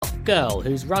brave girl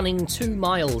who's running 2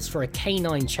 miles for a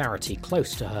canine charity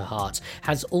close to her heart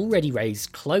has already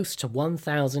raised close to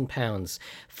 £1,000.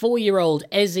 4-year-old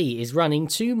Ezzy is running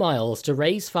 2 miles to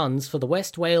raise funds for the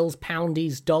West Wales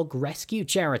Poundies Dog Rescue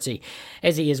Charity.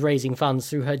 Ezzy is raising funds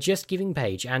through her Just Giving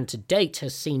page and to date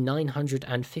has seen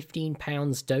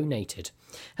 £915 donated.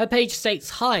 Her page states,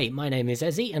 "Hi, my name is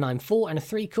Ezzy and I'm 4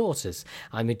 3/4.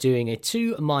 I'm doing a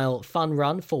 2-mile fun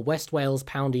run for West Wales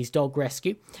Poundies Dog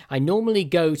Rescue. I normally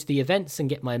go to the events and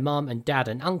get my mum and dad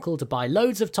and uncle to buy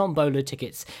loads of tombola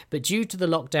tickets, but due to the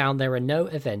lockdown there are no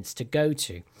events to go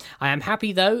to. I am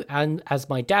happy though, and as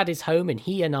my dad is home and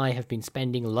he and I have been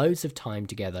spending loads of time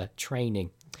together training."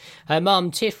 Her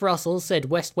mum, Tiff Russell, said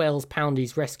West Wales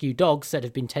Poundies rescue dogs that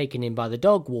have been taken in by the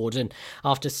dog warden.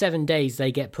 After 7 days,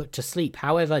 they get put to sleep.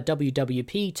 However,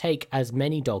 WWP take as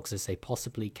many dogs as they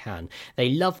possibly can. They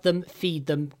love them, feed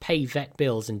them, pay vet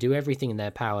bills, and do everything in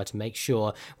their power to make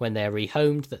sure when they're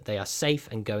rehomed that they are safe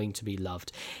and going to be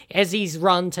loved. Ezzy's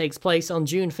run takes place on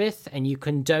June 5th, and you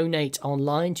can donate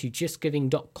online to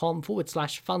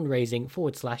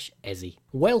justgiving.com/fundraising/Ezzy.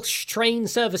 Welsh train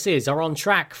services are on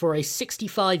track for a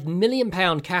 £65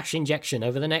 million cash injection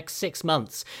over the next 6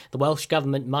 months. The Welsh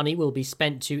Government money will be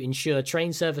spent to ensure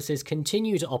train services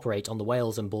continue to operate on the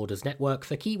Wales and Borders network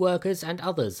for key workers and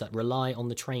others that rely on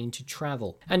the train to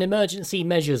travel. An emergency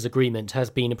measures agreement has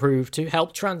been approved to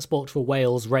help Transport for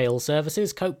Wales rail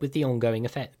services cope with the ongoing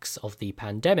effects of the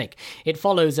pandemic. It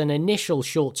follows an initial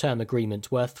short-term agreement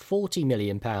worth £40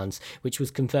 million, which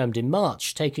was confirmed in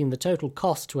March, taking the total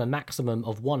cost to a maximum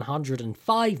of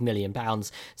 £105 million,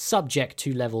 subject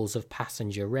to levels of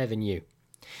passenger revenue.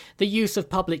 The use of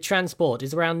public transport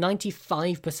is around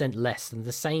 95% less than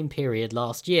the same period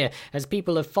last year, as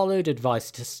people have followed advice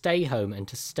to stay home and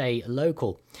to stay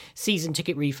local. Season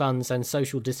ticket refunds and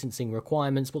social distancing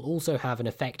requirements will also have an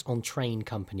effect on train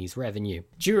companies' revenue.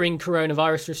 During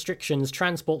coronavirus restrictions,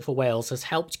 Transport for Wales has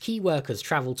helped key workers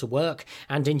travel to work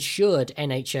and ensured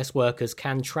NHS workers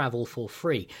can travel for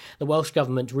free. The Welsh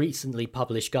Government recently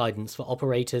published guidance for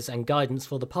operators and guidance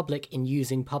for the public in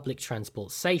using public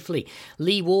transport safely.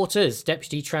 Lee Waters,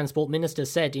 Deputy Transport Minister,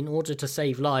 said, "In order to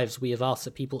save lives, we have asked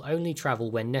that people only travel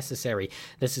when necessary.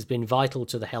 This has been vital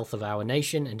to the health of our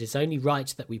nation and is only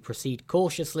right that we proceed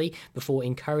cautiously before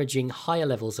encouraging higher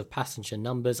levels of passenger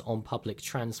numbers on public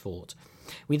transport.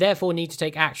 We therefore need to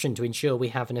take action to ensure we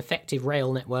have an effective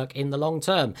rail network in the long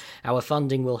term. Our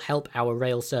funding will help our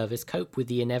rail service cope with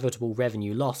the inevitable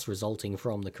revenue loss resulting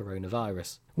from the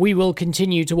coronavirus. We will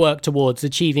continue to work towards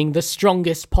achieving the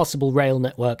strongest possible rail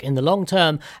network in the long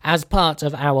term as part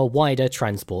of our wider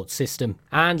transport system."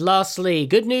 And lastly,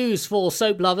 good news for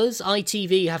soap lovers.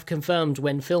 ITV have confirmed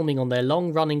when filming on their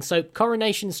long-running soap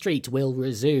Coronation Street will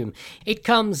resume. It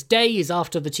comes days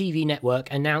after the TV network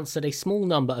announced that a small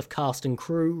number of cast and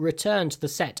crew returned to the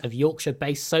set of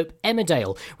Yorkshire-based soap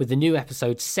Emmerdale, with the new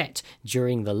episode set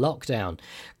during the lockdown.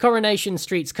 Coronation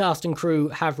Street's cast and crew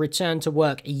have returned to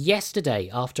work yesterday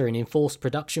after an enforced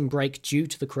production break due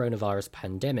to the coronavirus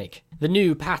pandemic. The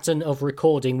new pattern of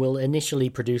recording will initially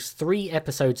produce 3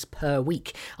 episodes per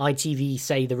week. ITV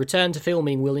say the return to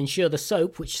filming will ensure the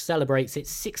soap, which celebrates its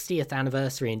 60th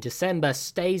anniversary in December,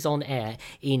 stays on air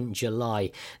in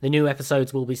July. The new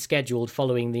episodes will be scheduled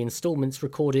following the instalments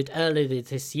recorded earlier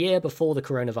this year before the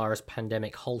coronavirus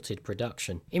pandemic halted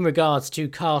production. In regards to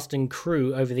cast and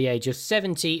crew over the age of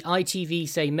 70, ITV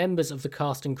say members of the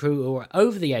cast and crew who are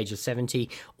over the age of 70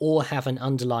 or have an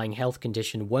underlying health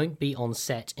condition won't be on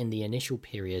set in the initial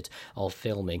period of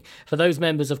filming. For those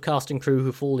members of cast and crew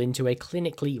who fall into a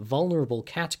clinically vulnerable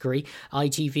category,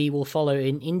 ITV will follow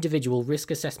an individual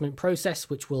risk assessment process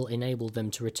which will enable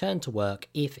them to return to work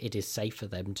if it is safe for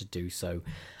them to do so.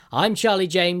 I'm Charlie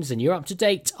James and you're up to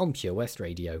date on Pure West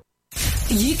Radio.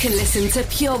 You can listen to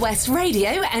Pure West Radio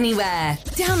anywhere.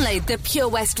 Download the Pure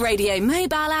West Radio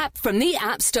mobile app from the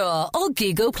App Store or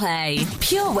Google Play.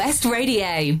 Pure West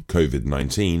Radio.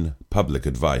 COVID-19 public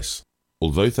advice.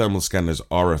 Although thermal scanners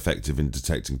are effective in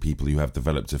detecting people who have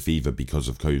developed a fever because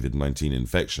of COVID-19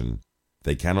 infection,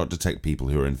 they cannot detect people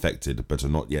who are infected but are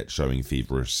not yet showing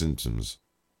feverish symptoms.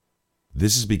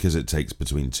 This is because it takes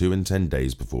between 2 and 10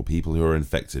 days before people who are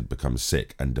infected become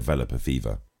sick and develop a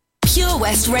fever. Pure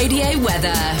West Radio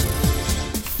weather.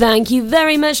 Thank you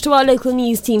very much to our local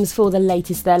news teams for the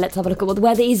latest there. Let's have a look at what the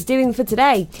weather is doing for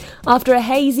today. After a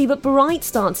hazy but bright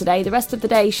start today, the rest of the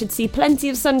day should see plenty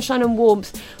of sunshine and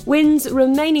warmth. Winds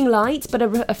remaining light, but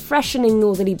a freshening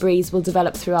northerly breeze will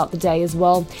develop throughout the day as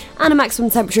well. And a maximum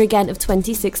temperature again of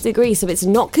 26 degrees, so it's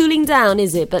not cooling down,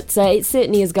 is it? But it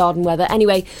certainly is garden weather.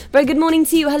 Anyway, very good morning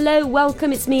to you. Hello,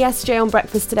 welcome. It's me, SJ, on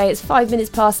breakfast today. It's 5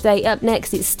 minutes past 8. Up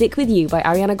next, it's Stick With You by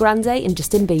Ariana Grande and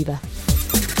Justin Bieber.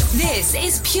 This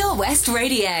is Pure West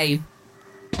Radio.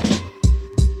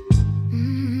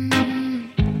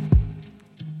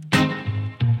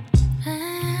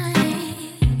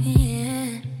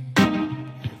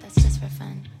 That's just for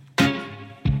fun.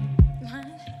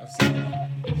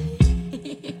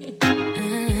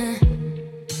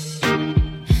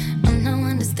 I'm no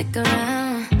one to stick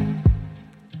around.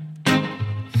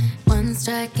 One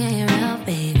strike and you're out,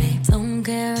 baby. Don't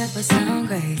care if I sound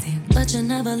crazy, but you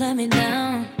never let me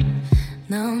down.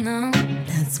 No,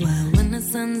 that's why when the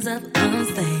sun's up, I'm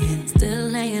staying. Still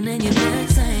laying in your bed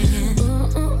singing. Ooh,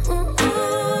 ooh, ooh,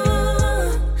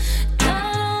 ooh.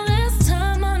 Got all this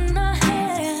time on our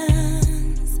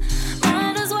hands.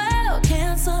 Might as well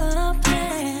cancel our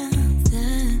plans.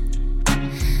 Yeah.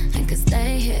 I could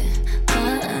stay here for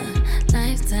a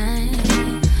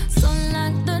lifetime. So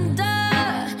lock the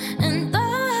door and throw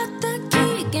out the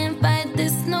key. Can't fight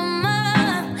this no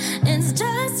more. It's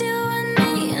just you and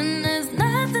me, and there's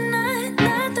nothing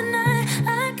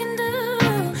I can do.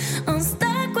 I'm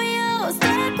stuck with you,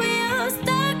 stuck with you,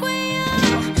 stuck with you.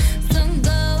 So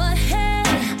go ahead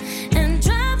and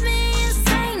drive me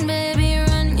insane, baby.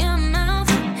 Run your mouth.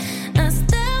 I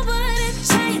still wouldn't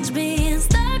change being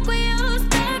stuck with you,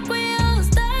 stuck with you,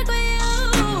 stuck with you.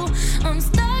 I'm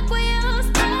stuck with you,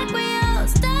 stuck with you,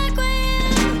 stuck with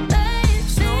you, baby.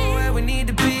 There's nowhere we need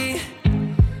to be.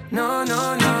 No,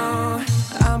 no, no.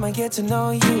 I'ma get to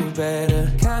know you better.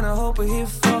 Kinda hope we're here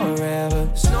forever.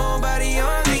 There's nobody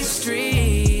on these streets.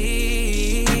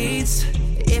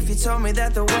 If you told me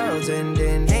that the world's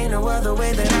ending, ain't no other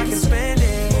way that I can spend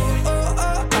it. Oh,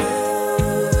 oh,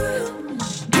 oh.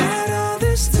 Got all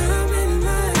this time in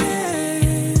my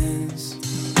hands.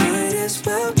 Might as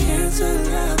well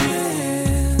cancel our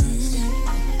plans.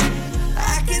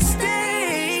 I can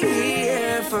stay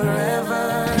here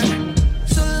forever.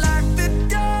 So lock the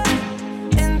door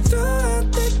and throw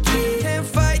out the key. Can't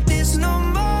fight this no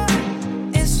more.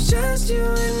 It's just you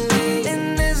and me,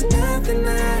 and there's nothing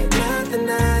I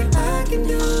can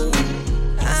do.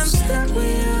 I'm stuck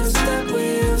with you, stuck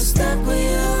with you, stuck with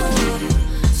you.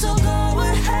 So go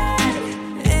ahead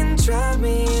and drive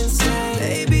me insane,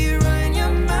 baby. Run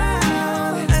your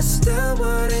mouth. I still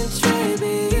wouldn't trade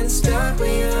being stuck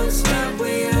with you, stuck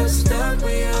with you, stuck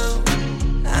with you.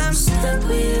 I'm stuck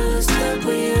with you, stuck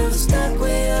with you, stuck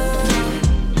with you.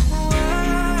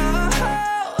 Whoa,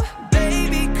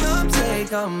 baby, come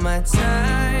take all my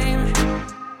time.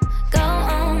 Go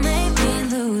on, make me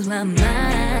lose my mind.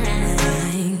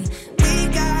 We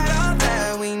got all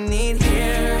that we need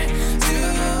here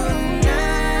tonight.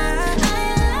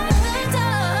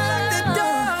 Lock the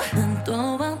door. And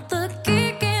throw out the key.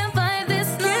 Can't fight this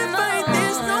no Can't more. fight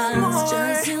this no more. It's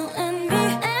just you and me,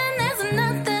 and there's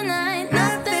nothing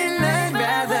Nothing I'd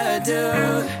rather do.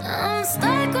 I'm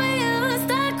stuck with you,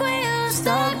 stuck with you,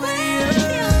 Stuck with you.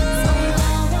 So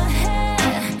go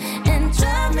ahead and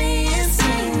drive me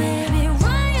insane, baby.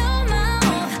 Run your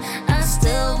mouth. I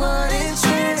still wouldn't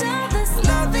change all this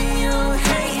loving you,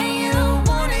 hating you,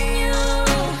 wanting you.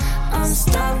 I'm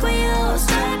stuck with you,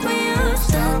 stuck with you,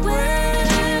 stuck with you.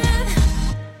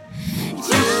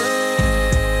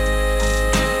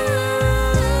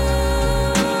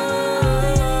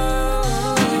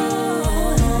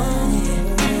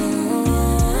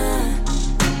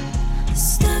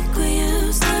 Stuck with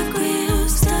you, stuck with you,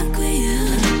 stuck with you.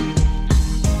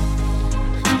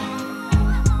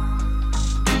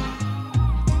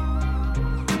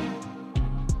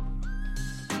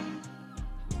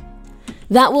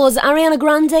 That was Ariana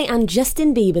Grande and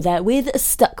Justin Bieber there with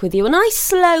Stuck With You. A nice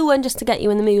slow one just to get you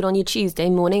in the mood on your Tuesday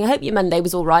morning. I hope your Monday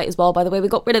was all right as well, by the way. We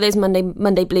got rid of those Monday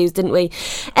blues, didn't we?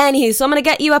 Anywho, so I'm going to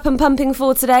get you up and pumping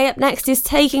for today. Up next is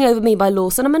Taking Over Me by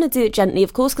Lawson. I'm going to do it gently,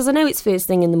 of course, because I know it's first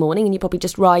thing in the morning and you're probably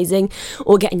just rising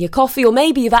or getting your coffee, or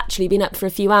maybe you've actually been up for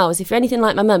a few hours. If you're anything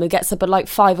like my mum, who gets up at like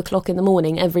 5 o'clock in the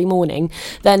morning every morning,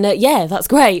 then yeah, that's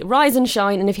great. Rise and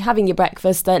shine. And if you're having your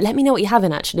breakfast, let me know what you're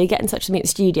having, actually. Get in touch with me at the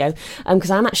studio,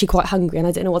 because I'm actually quite hungry and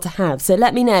I don't know what to have. So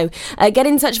let me know. Get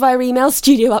in touch via email,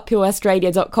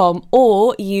 studio@purewestradio.com,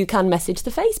 or you can message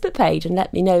the Facebook page and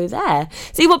let me know there.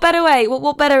 See, what better way,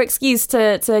 what better excuse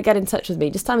to get in touch with me?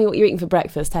 Just tell me what you're eating for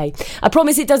breakfast, hey. I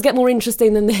promise it does get more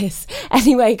interesting than this.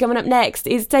 Anyway, coming up next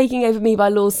is Taking Over Me by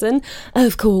Lawson.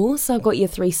 Of course, I've got your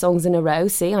 3 songs in a row.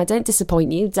 See, I don't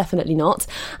disappoint you, definitely not.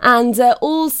 And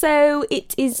also,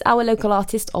 it is our local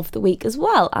artist of the week as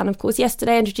well. And of course,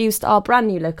 yesterday I introduced our brand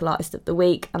new local artist of the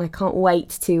week, and I can't wait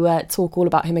to talk all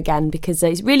about him again because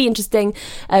he's really interesting,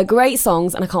 great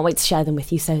songs, and I can't wait to share them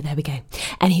with you. So there we go.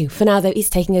 Anywho, for now though, it's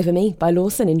Taking Over Me by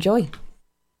Lawson. Enjoy.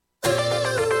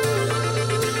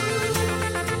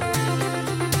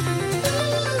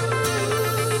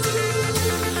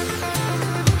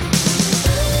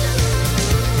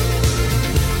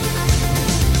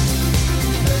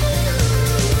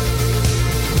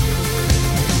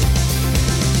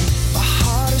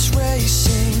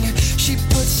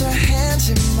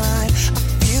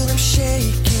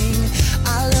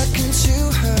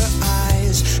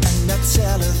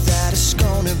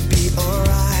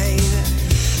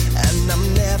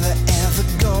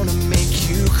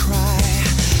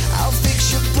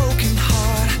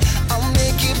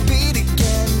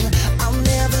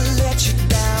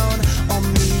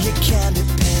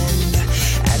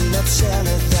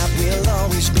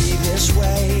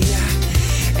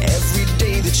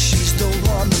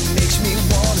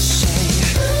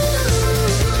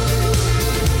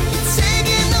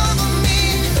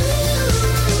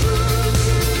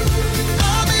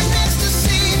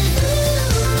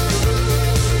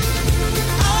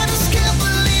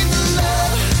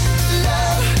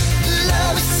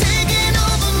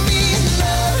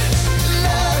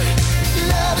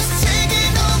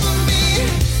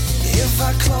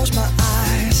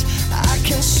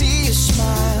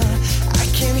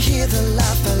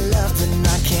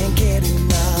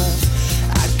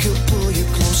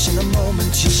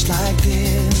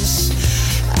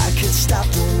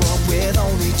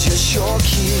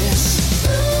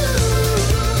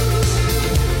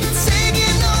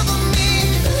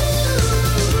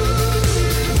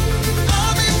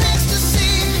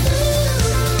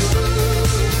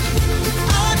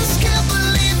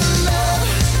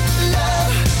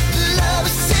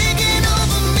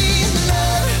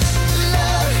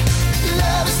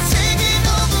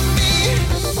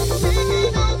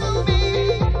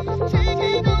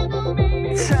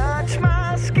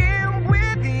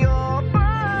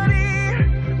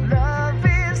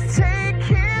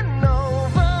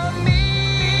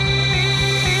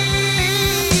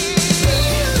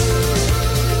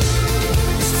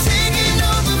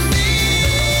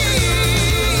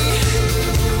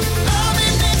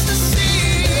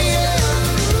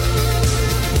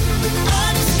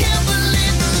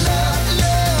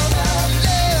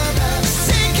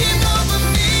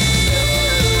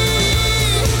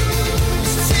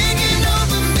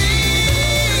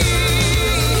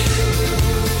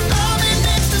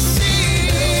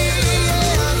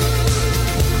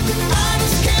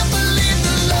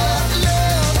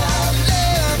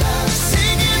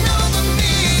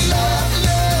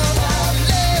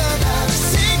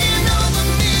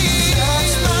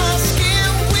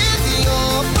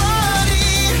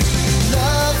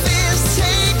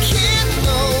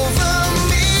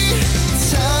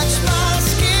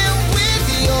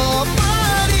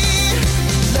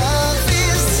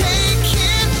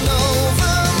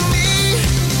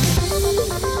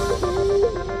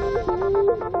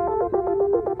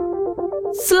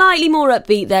 Slightly more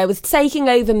upbeat there with Taking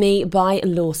Over Me by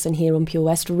Lawson here on Pure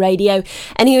West Radio.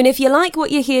 And even if you like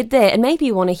what you heard there, and maybe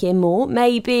you want to hear more,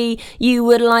 maybe you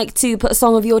would like to put a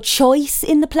song of your choice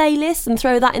in the playlist and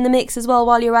throw that in the mix as well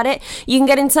while you're at it, you can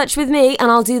get in touch with me and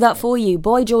I'll do that for you.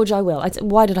 Boy George, I will.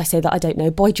 Why did I say that? I don't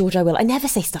know. Boy George, I will. I never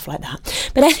say stuff like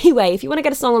that. But anyway, if you want to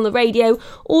get a song on the radio,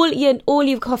 all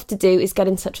you've got to do is get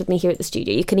in touch with me here at the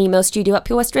studio. You can email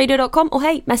studio@purewestradio.com or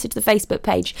hey, message the Facebook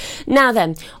page. Now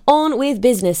then, on with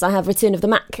business. I have Return of the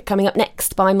Mac coming up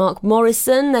next by Mark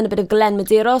Morrison, then a bit of Glenn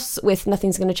Medeiros with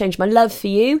Nothing's Gonna Change My Love for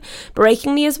You,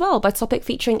 Breaking Me as well by Topic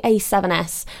featuring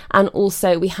A7S, and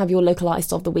also we have your local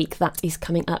artist of the week that is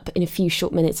coming up in a few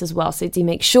short minutes as well, so do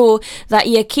make sure that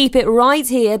you keep it right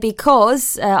here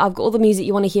because I've got all the music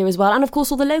you want to hear as well, and of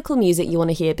course all the local music you want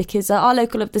to hear because our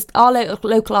local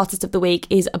artist of the week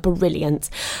is brilliant,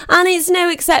 and it's no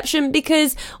exception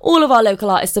because all of our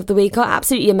local artists of the week are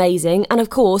absolutely amazing, and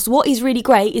of course what is really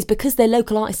great is because they're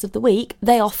local artists of the week,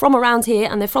 they are from around here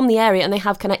and they're from the area and they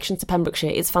have connections to Pembrokeshire.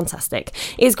 It's fantastic.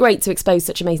 It's great to expose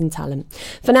such amazing talent.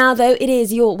 For now though, it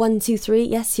is your 1, 2, 3,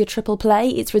 yes, your triple play.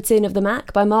 It's Return of the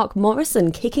Mac by Mark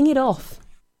Morrison kicking it off.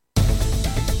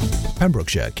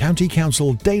 Pembrokeshire County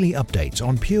Council daily updates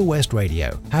on Pure West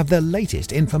Radio have the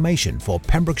latest information for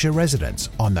Pembrokeshire residents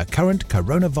on the current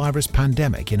coronavirus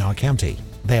pandemic in our county.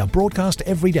 They are broadcast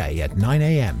every day at 9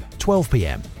 a.m, 12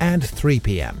 p.m, and 3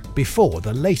 p.m. before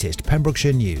the latest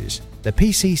Pembrokeshire news. The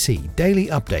PCC Daily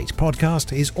Update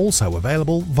podcast is also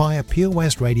available via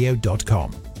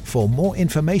purewestradio.com. For more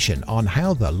information on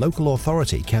how the local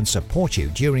authority can support you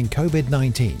during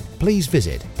COVID-19, please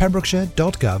visit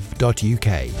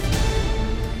pembrokeshire.gov.uk.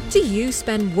 Do you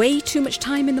spend way too much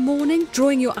time in the morning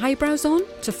drawing your eyebrows on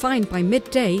to find by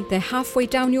midday they're halfway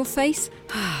down your face?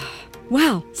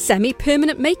 Well,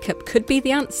 semi-permanent makeup could be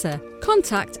the answer.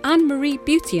 Contact Anne-Marie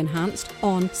Beauty Enhanced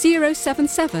on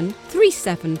 077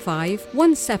 375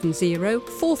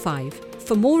 17045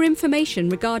 for more information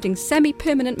regarding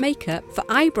semi-permanent makeup for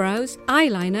eyebrows,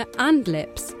 eyeliner and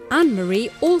lips. Anne-Marie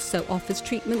also offers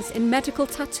treatments in medical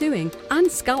tattooing and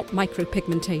scalp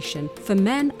micropigmentation for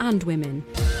men and women.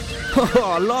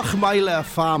 Oh, Lochmeyler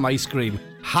Farm Ice Cream.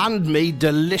 Handmade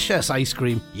delicious ice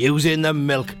cream using the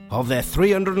milk of their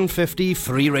 350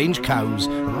 free-range cows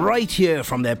right here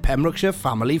from their Pembrokeshire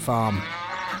family farm.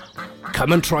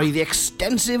 Come and try the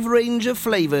extensive range of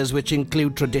flavours which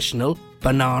include traditional,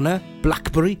 banana,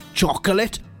 blackberry,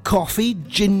 chocolate, coffee,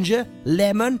 ginger,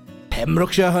 lemon,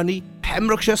 Pembrokeshire honey,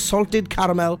 Pembrokeshire salted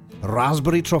caramel,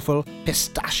 raspberry truffle,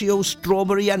 pistachio,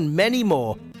 strawberry and many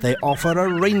more. They offer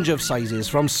a range of sizes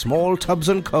from small tubs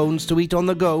and cones to eat on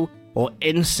the go or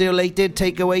insulated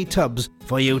takeaway tubs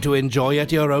for you to enjoy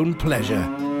at your own pleasure.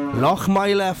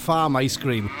 Lochmeyler Farm Ice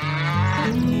Cream.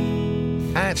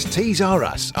 At Tees R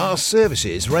Us, our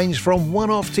services range from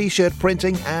one-off t-shirt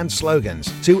printing and slogans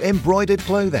to embroidered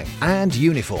clothing and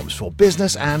uniforms for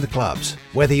business and clubs.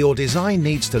 Whether your design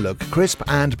needs to look crisp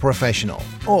and professional,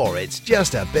 or it's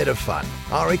just a bit of fun,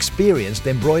 our experienced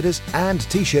embroiders and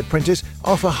t-shirt printers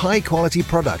offer high-quality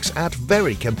products at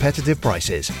very competitive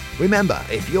prices. Remember,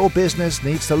 if your business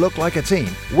needs to look like a team,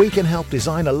 we can help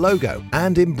design a logo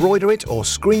and embroider it or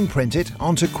screen print it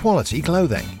onto quality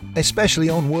clothing, especially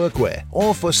on workwear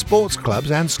or for sports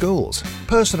clubs and schools.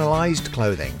 Personalised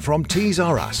clothing from Tees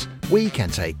R Us. We can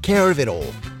take care of it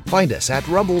all. Find us at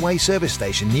Rumbleway Service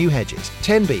Station, New Hedges,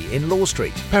 10B in Law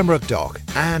Street, Pembroke Dock,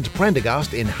 and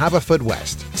Prendergast in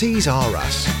Haverfordwest. Tees R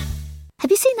Us.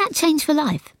 Have you seen that Change for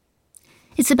Life?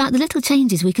 It's about the little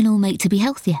changes we can all make to be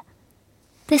healthier.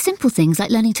 They're simple things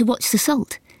like learning to watch the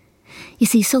salt. You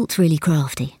see, salt's really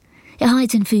crafty. It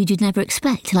hides in food you'd never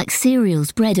expect, like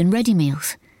cereals, bread and ready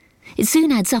meals. It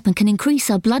soon adds up and can increase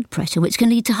our blood pressure, which can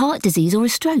lead to heart disease or a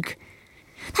stroke.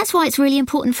 That's why it's really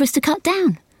important for us to cut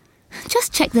down.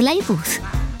 Just check the labels.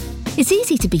 It's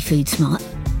easy to be food smart.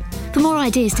 For more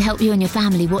ideas to help you and your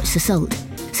family watch the salt,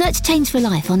 search Change for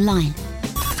Life online.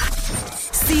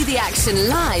 See the action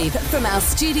live from our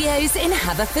studios in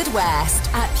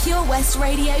Haverfordwest at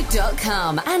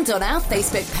purewestradio.com and on our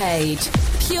Facebook page,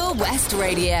 Pure West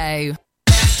Radio.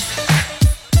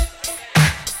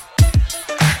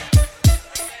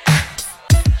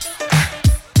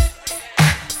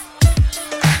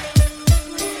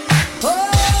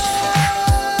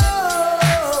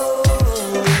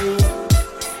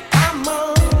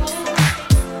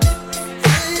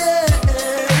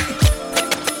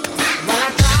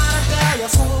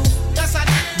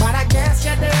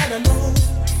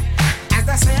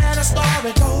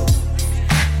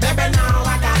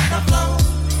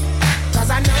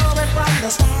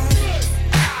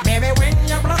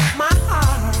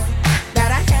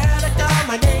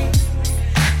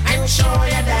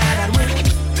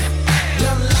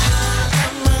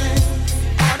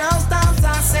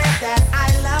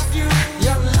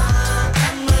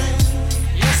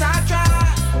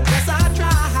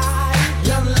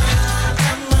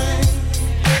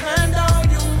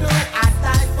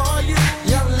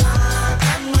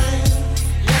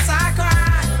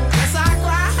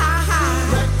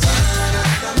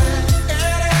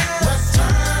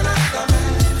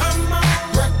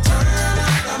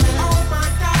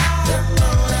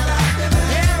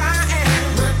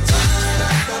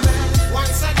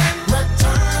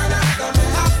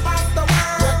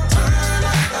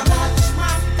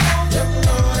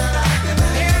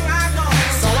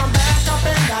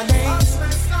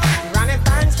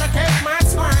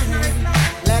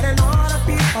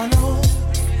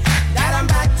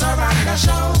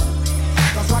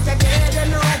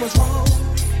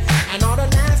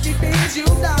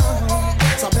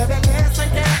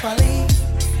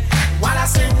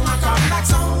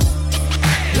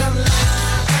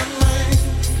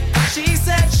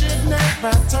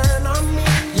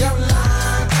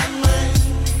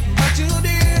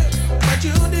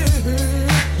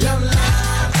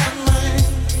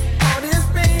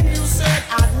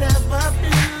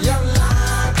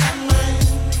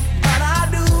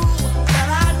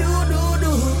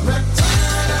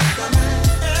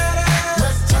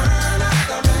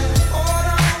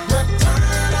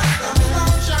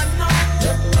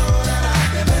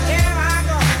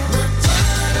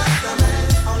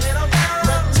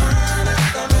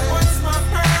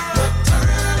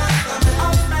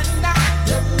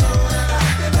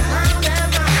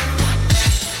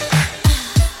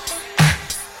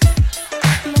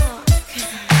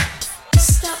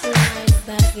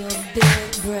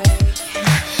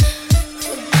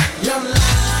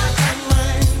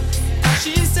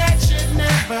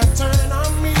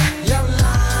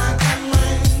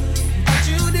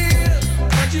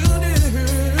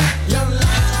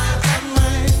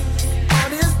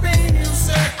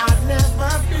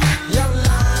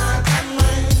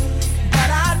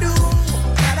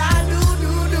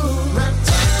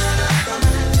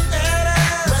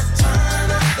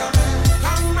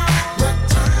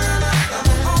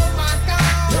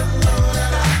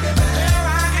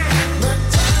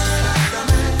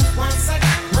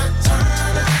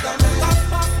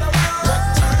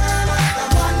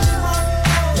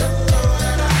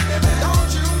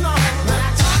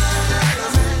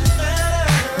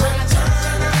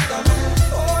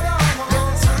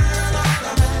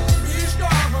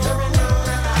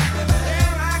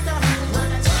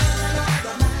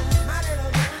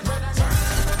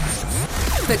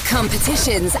 For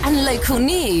competitions and local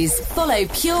news, follow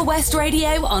Pure West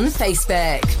Radio on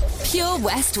Facebook. Pure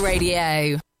West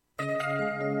Radio.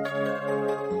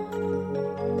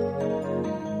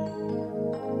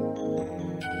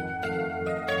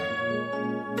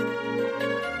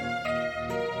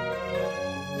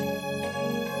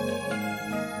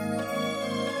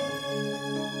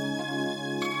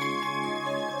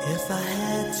 If I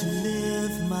had to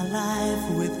live my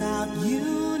life without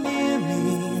you near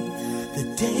me, the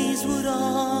days would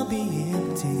all be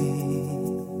empty.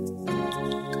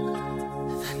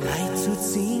 The nights would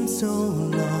seem so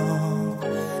long.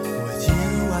 With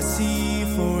you I see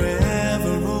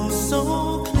forever oh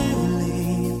so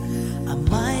clearly. I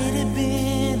might have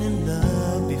been in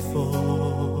love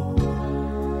before,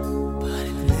 but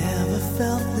it never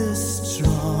felt this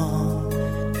strong.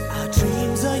 Our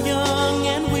dreams are young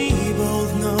and we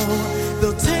both know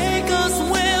they'll take us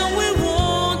where we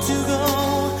want to go.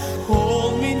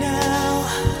 Hold me now,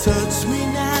 touch me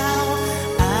now.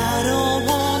 I don't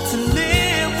want to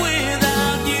live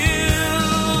without you.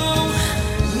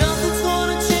 Nothing's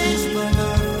gonna change my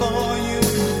love for you.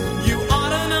 You ought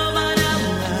to know by now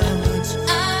how much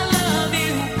I love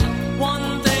you. One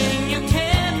thing you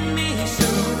can be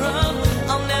sure of,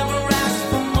 I'll never ask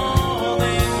for more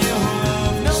than your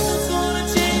love. Nothing's gonna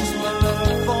change my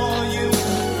love for you.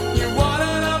 You ought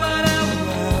to know by now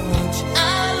how much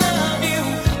I love you.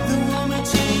 The woman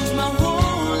changed my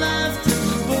whole life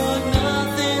through, but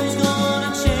nothing's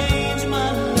gonna change my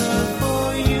love for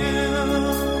you.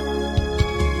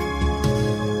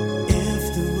 If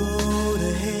the road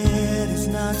ahead is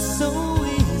not so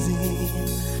easy,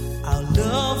 our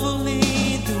love will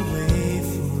lead the way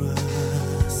for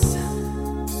us,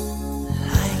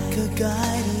 like a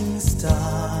guiding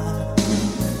star.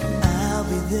 I'll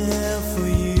be there for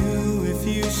you if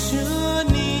you should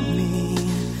need me.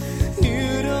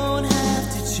 You don't have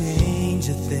to change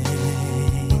a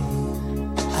thing.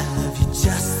 I love you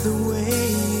just the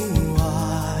way you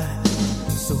are.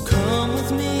 So come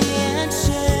with me and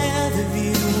share the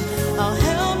view. I'll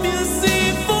help you see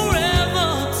forever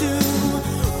too.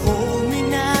 Hold me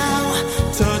now,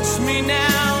 touch me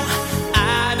now.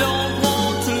 I don't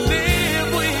want to live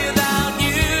without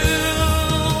you.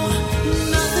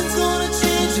 Nothing's gonna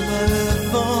change my love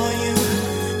for you.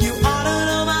 You ought to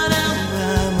know by now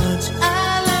how much I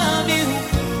love you.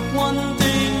 One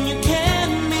thing you can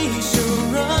be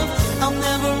sure of, I'll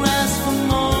never ask for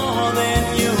more than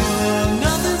your love.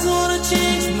 Nothing's gonna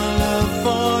change my love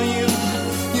for you.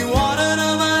 You ought to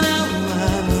know by now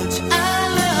how much I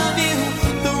love you.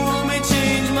 The world may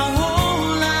change my whole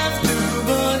life through,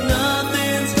 but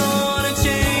nothing's gonna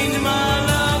change my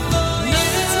love for you.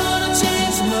 Nothing's gonna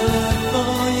change my love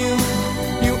for you.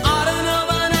 You ought to know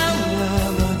by now how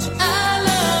much I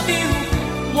love you.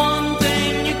 One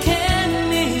thing you can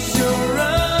be sure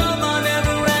of, I'll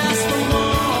never ask for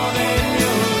more than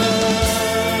your love.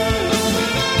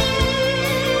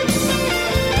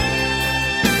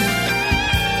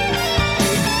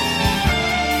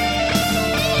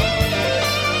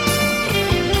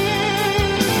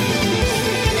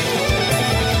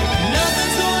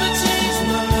 Nothing's gonna change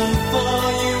my love for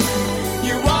you.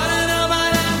 You ought to know by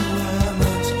now how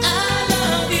much I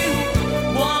love you.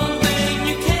 One thing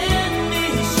you can be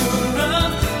sure of,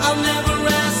 I'll never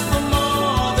ask for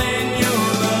more than your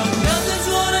love. Nothing's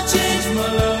gonna change my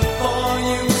love for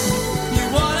you. You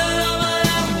ought to know by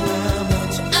now how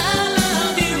much I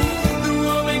love you. The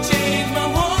world may change my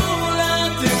whole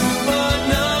life through, but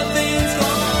nothing's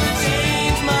gonna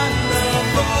change my love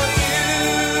for you.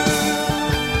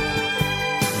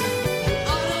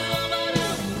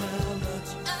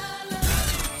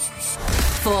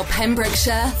 For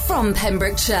Pembrokeshire, from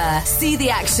Pembrokeshire. See the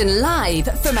action live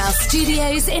from our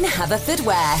studios in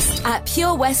Haverfordwest at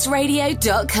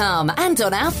purewestradio.com and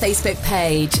on our Facebook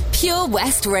page, Pure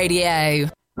West Radio.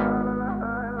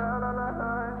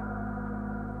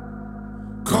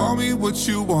 Call me what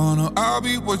you wanna, I'll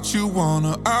be what you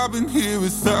wanna. I've been here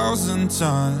 1,000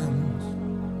 times.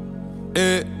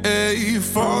 Hey,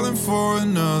 falling for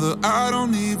another, I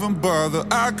don't even bother.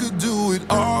 I could do it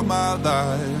all my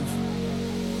life.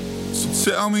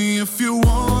 So tell me if you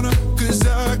wanna, 'cause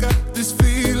I got this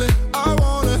feeling. I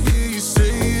wanna hear you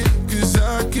say it, 'cause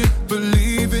I can't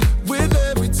believe it. With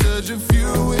every touch of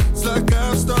you, it's like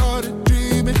I've started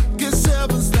dreaming. Guess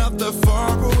heaven's not that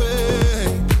far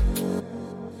away.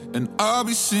 And I'll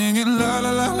be singing la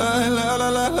la la la la la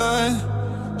la la.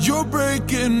 You're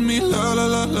breaking me la la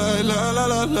la la la la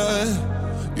la la.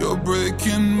 You're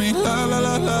breaking me la la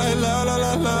la la la la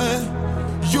la la.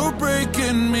 You're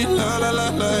breaking me la la la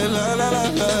la la la la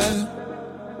la.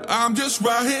 I'm just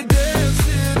right here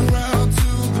dancing around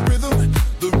to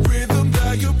the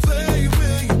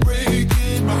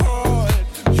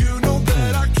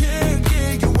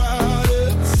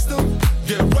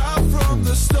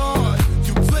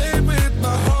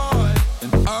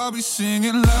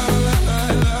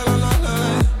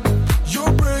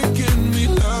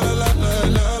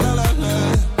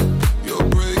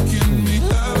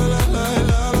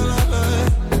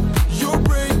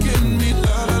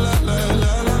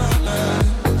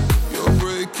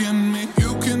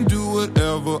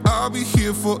be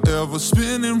here forever,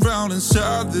 spinning round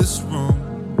inside this room.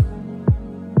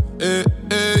 Hey,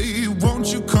 hey,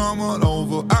 won't you come on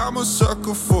over? I'm a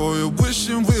sucker for you,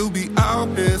 wishing we'll be out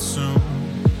here soon.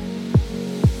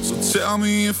 So tell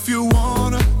me if you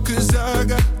wanna, cause I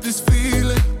got this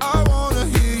feeling. I wanna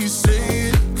hear you say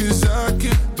it, cause I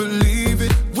can't believe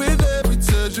it. With every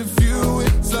touch of you,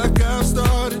 it's like I've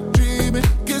started dreaming.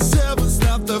 Guess heaven's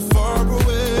not that far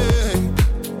away.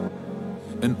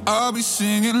 And I'll be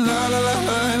singing la la la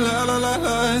la la la la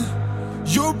la.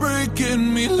 You're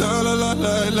breaking me la la la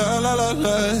la la la la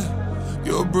la.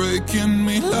 You're breaking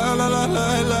me la la la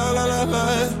la la la la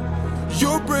la.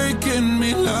 You're breaking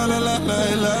me la la la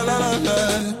la la la la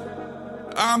la.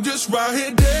 I'm just right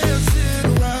here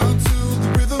dancing around to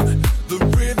the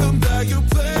rhythm that you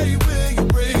play when you're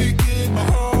breaking my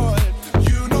heart.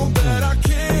 You know that I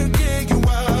can't get you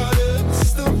out of the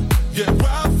system. Yeah,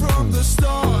 right from the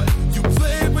start, you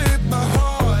play with my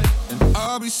heart, and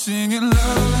I'll be singing la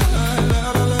la la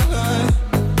la la la la.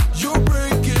 You're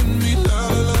breaking me la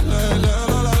la la la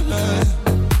la la la.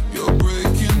 You're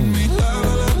breaking me la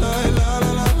la la la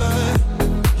la la la.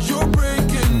 You're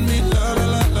breaking me la la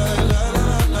la la la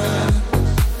la la.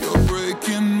 You're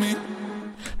breaking me.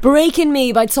 Breaking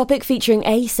Me by Topic featuring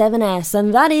A7S,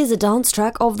 and that is a dance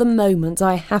track of the moment,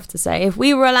 I have to say. If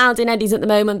we were allowed in Eddie's at the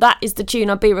moment, that is the tune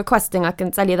I'd be requesting, I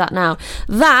can tell you that now.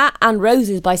 That and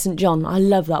Roses by St John. I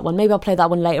love that one. Maybe I'll play that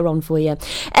one later on for you.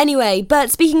 Anyway,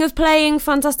 but speaking of playing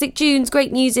fantastic tunes,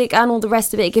 great music and all the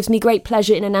rest of it, it gives me great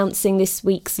pleasure in announcing this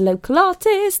week's local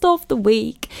artist of the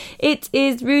week. It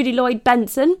is Rudy Lloyd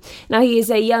Benson. Now, he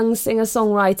is a young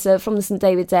singer-songwriter from the St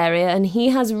David's area, and he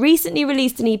has recently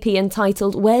released an EP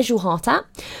entitled Where's Your Heart At?,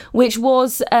 which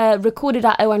was recorded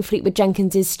at Owen Fleetwood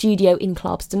Jenkins' studio in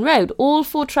Clarkston Road. All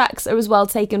 4 tracks are as well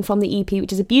taken from the EP,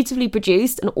 which is a beautifully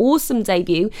produced and awesome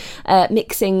debut,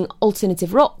 mixing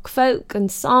alternative rock, folk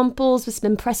and samples with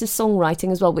some impressive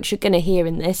songwriting as well, which you're going to hear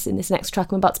in this next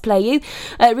track I'm about to play you.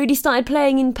 Rudy started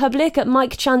playing in public at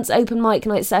Mike Chance open mic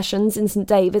night sessions in St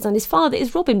David's, and his father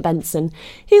is Robin Benson,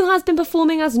 who has been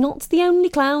performing as not the only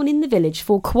clown in the village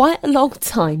for quite a long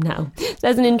time now.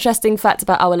 There's an interesting fact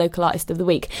about our local artist of the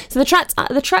week. So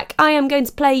the track I am going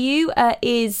to play you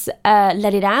is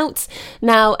Let It Out.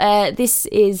 Now this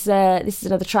is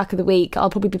another track of the week. I'll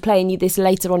probably be playing you this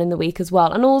later on in the week as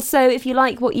well. And also, if you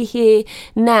like what you hear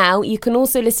now, you can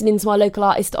also listen into our local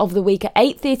artist of the week at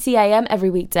 8:30am every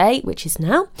weekday, which is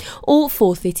now, or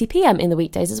 4:30pm in the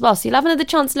weekdays as well. So you'll have another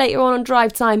chance later on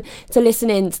drive time to listen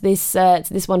in to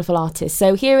this wonderful artist.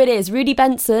 So here it is, Rudy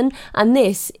Benson, and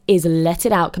this is Let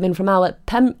It Out, coming from our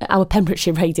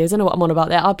Pembrokeshire Radio. I don't know what I'm on about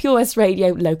there. Our Pure West Radio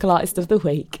local artist of the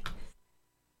week.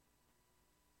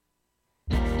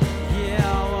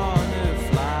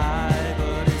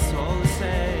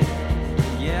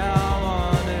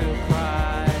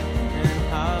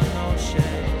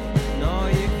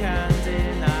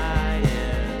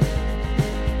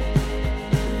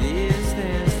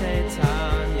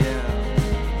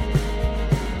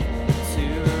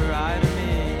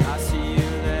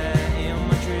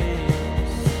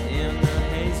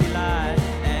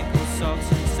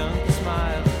 Socks and sunken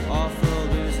smile.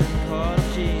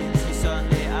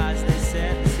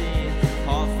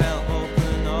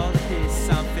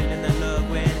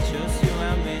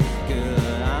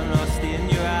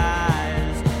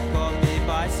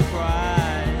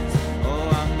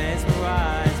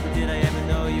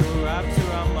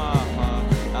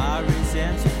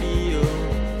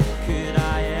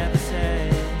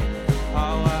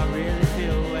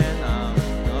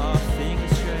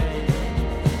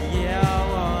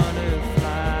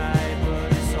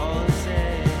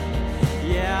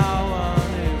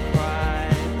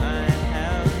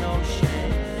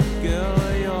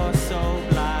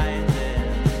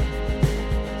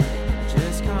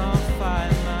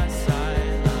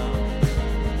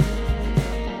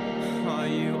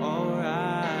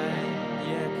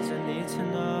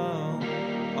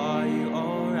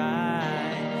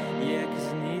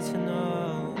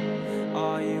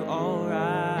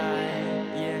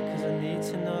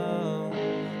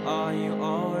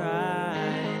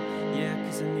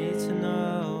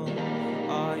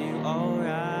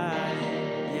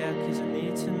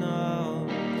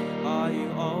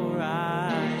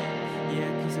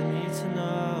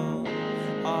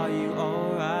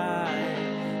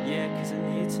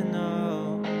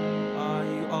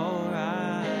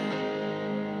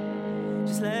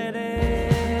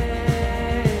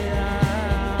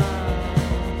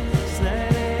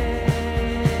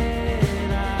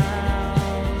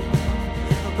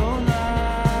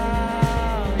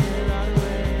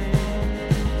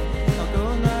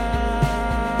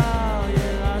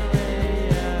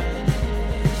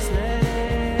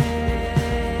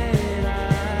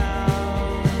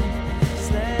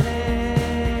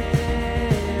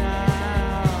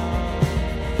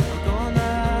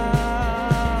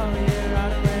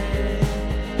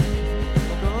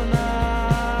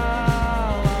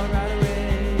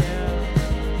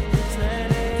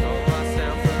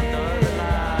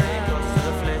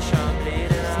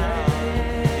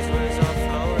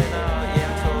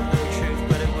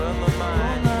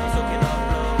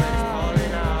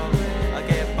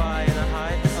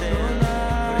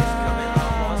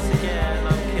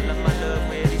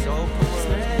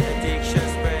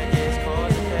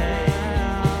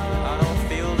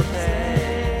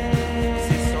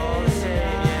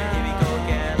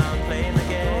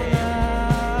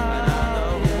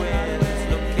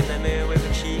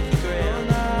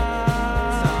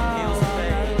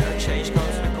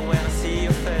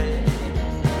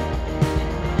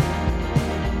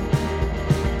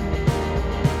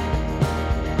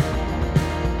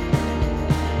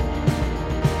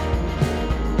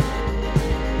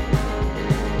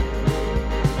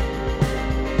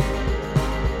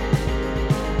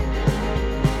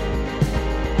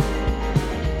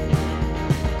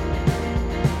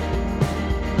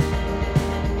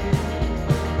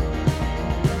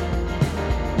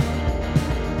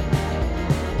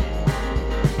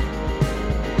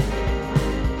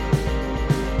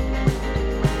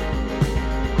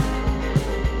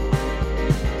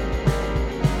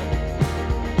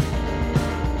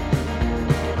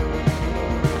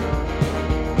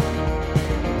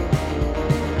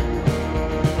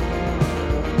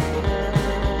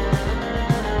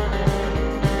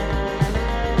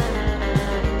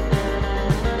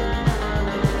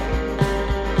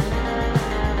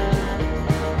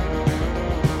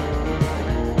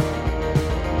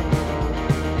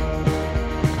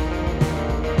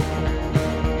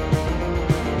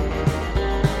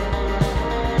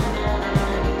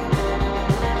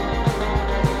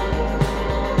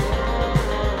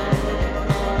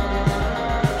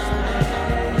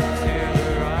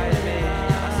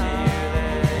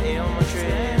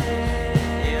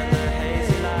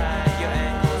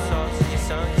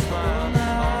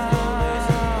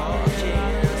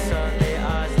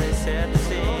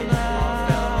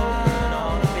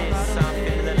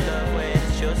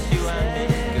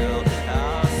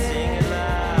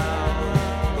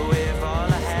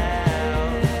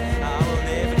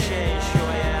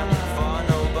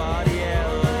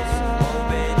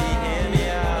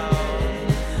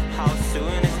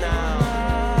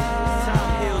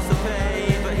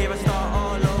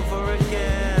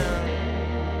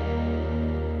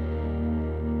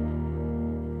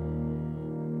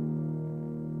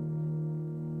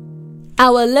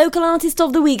 Our local artist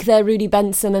of the week there, Rudy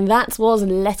Benson, and that was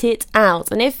Let It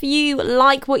Out. And if you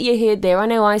like what you heard there, I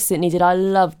know I certainly did, I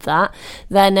loved that,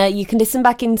 then you can listen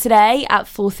back in today at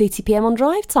 4:30pm on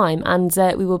Drive Time, and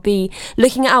we will be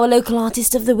looking at our local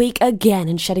artist of the week again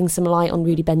and shedding some light on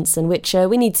Rudy Benson, which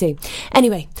we need to.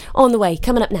 Anyway, on the way,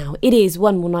 coming up now, it is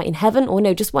One More Night in Heaven, or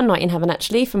no, just One Night in Heaven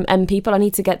actually, from M People. I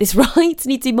need to get this right, I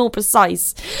need to be more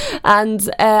precise. And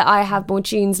I have more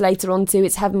tunes later on too.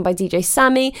 It's Heaven by DJ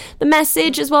Sammy, The Message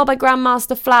as well by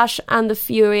Grandmaster Flash, and The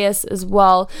Furious as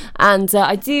well. And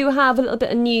I do have a little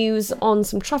bit of news on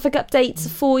some traffic updates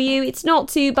for you. It's not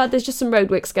too bad, there's just some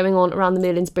roadworks going on around the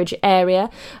Merlin's Bridge area,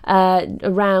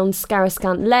 around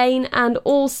Scarriscant Lane, and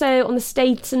also on the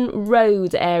Staton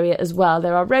Road area as well.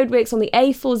 There are roadworks on the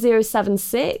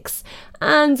A4076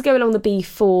 and go along the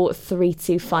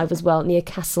B4325 as well near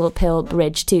Castle Pill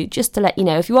Bridge too, just to let you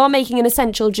know. If you are making an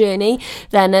essential journey,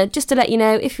 then just to let you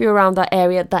know, if you're around that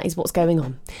area, that is what's going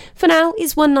on. For now,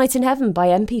 it's One Night in Heaven by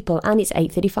M People, and it's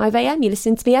 8:35am. You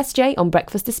listen to me, SJ, on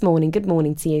Breakfast This Morning. Good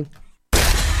morning to you.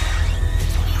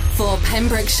 For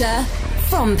Pembrokeshire,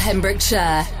 from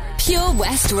Pembrokeshire, Pure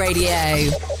West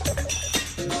Radio.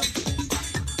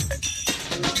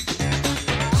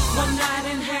 One night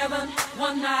in heaven,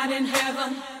 one night in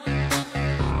heaven,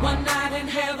 one night in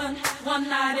heaven, one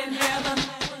night in heaven.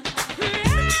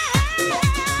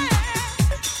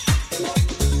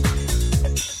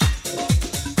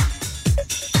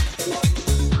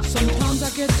 Sometimes I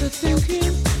get to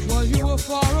thinking while you were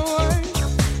far away,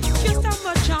 just how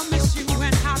much I miss you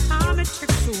and how time it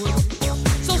ticks away.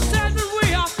 So sad when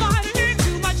we are fighting,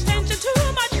 too much tension,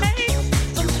 too much hate.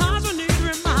 Sometimes we need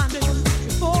reminding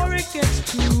before it gets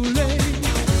too late.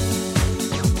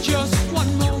 Just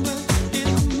one moment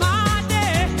in my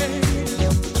day,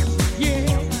 yeah.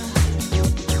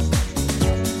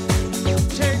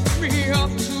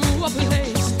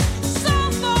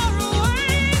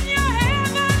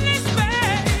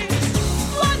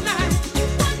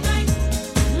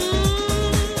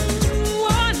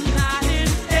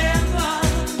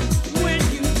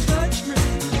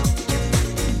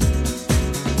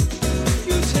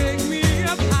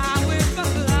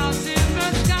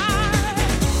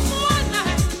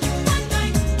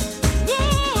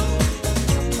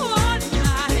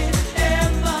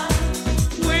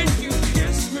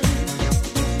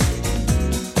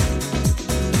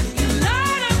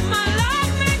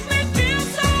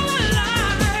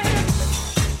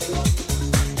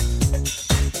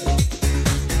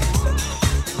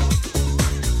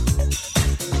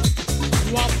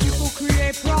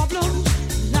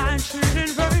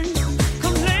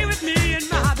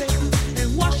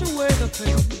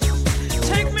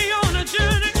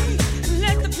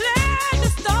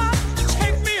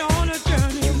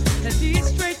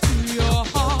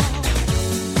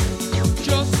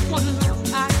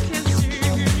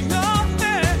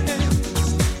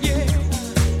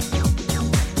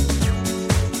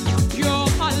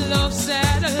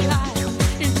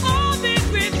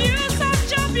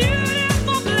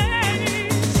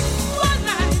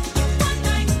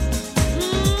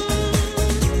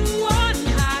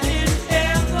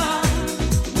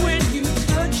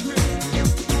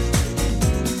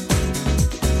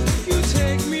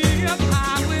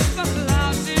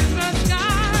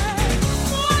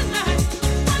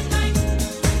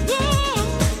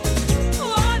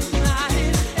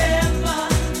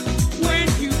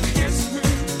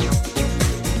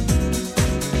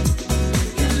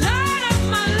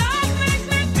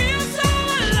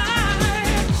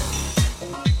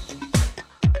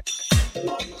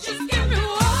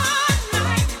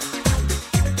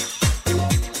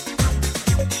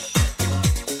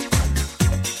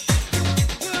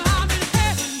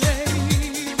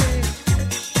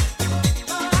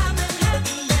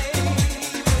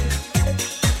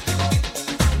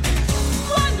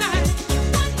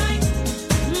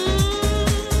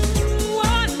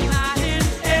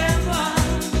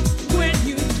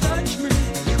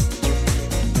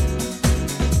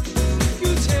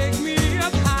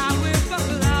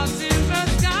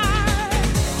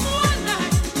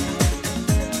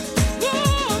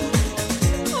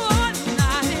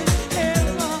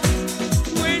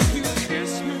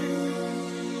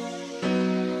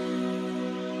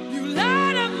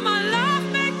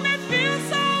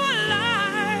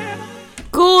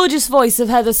 gorgeous voice of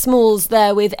Heather Smalls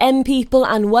there with M People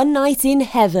and One Night in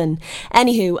Heaven.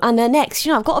 Anywho, and next,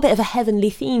 I've got a bit of a heavenly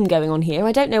theme going on here.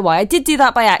 I don't know why. I did do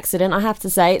that by accident, I have to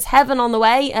say. It's Heaven on the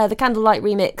way, the Candlelight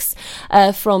remix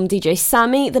from DJ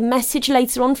Sammy. The Message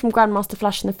later on from Grandmaster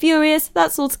Flash and the Furious.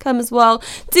 That's all to come as well.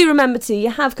 Do remember you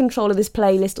have control of this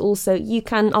playlist also.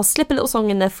 I'll slip a little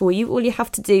song in there for you. All you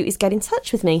have to do is get in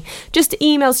touch with me. Just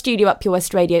email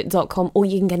studio@purewestradio.com, or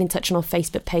you can get in touch on our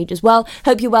Facebook page as well.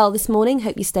 Hope you're well this morning.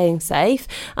 Hope you're staying safe.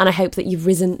 And I hope that you've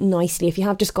risen nicely. If you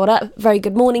have just got up, very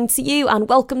good morning to you and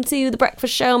welcome to the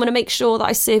breakfast show. I'm going to make sure that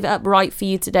I serve it up right for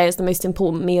you today as the most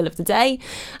important meal of the day,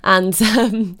 and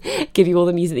give you all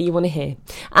the music that you want to hear.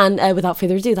 And without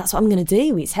further ado, that's what I'm going to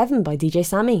do. It's Heaven by DJ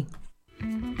Sammy.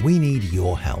 We need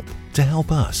your help to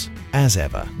help us. As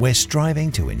ever, we're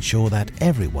striving to ensure that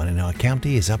everyone in our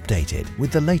county is updated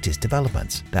with the latest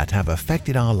developments that have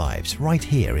affected our lives right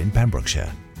here in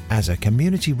Pembrokeshire. As a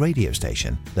community radio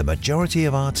station, the majority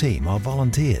of our team are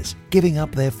volunteers, giving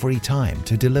up their free time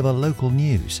to deliver local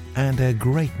news and a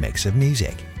great mix of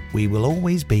music. We will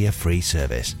always be a free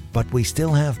service, but we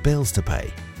still have bills to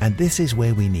pay, and this is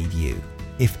where we need you.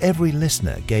 If every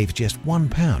listener gave just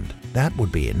 £1, that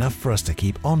would be enough for us to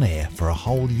keep on air for a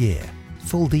whole year.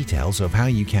 Full details of how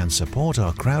you can support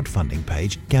our crowdfunding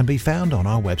page can be found on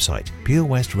our website,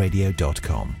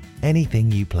 purewestradio.com.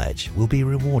 Anything you pledge will be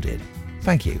rewarded.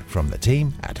 Thank you from the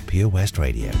team at Pure West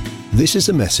Radio. This is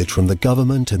a message from the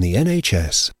government and the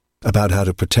NHS about how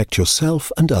to protect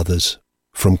yourself and others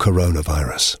from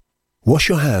coronavirus. Wash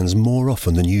your hands more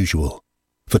often than usual,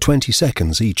 for 20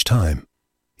 seconds each time.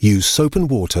 Use soap and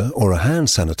water or a hand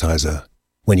sanitizer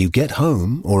when you get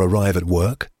home or arrive at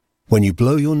work, when you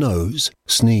blow your nose,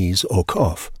 sneeze or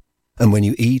cough, and when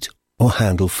you eat or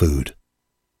handle food.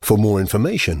 For more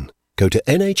information, go to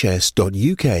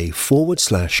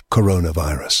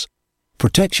nhs.uk/coronavirus.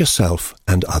 Protect yourself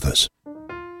and others.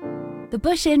 The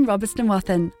Bush Inn, Robertson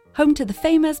Wathen, home to the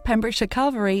famous Pembrokeshire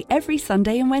Carvery every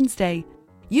Sunday and Wednesday.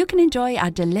 You can enjoy our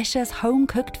delicious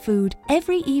home-cooked food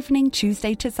every evening,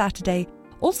 Tuesday to Saturday.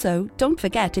 Also, don't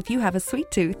forget, if you have a sweet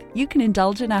tooth, you can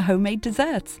indulge in our homemade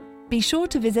desserts. Be sure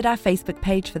to visit our Facebook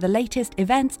page for the latest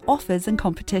events, offers and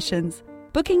competitions.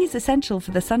 Booking is essential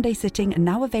for the Sunday sitting and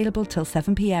now available till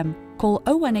 7 p.m. Call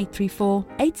 01834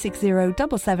 860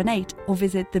 778 or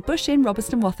visit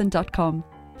thebushinrobertsonwathen.com.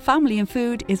 Family and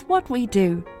food is what we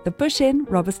do. The Bush Inn,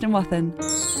 Robertson Wathen.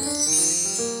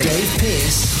 Dave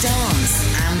Pearce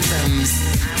Dance Anthems.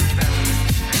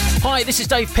 Hi, this is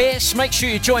Dave Pearce. Make sure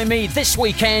you join me this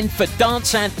weekend for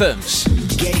Dance Anthems.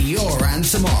 Get your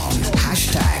anthem on.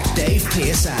 Hashtag Dave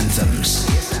Pearce Anthems.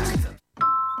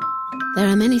 There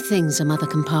are many things a mother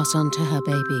can pass on to her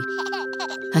baby.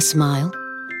 Her smile,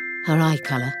 her eye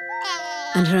colour,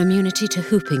 and her immunity to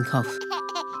whooping cough.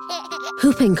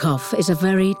 Whooping cough is a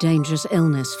very dangerous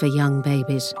illness for young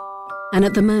babies, and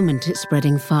at the moment it's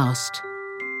spreading fast.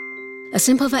 A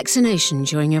simple vaccination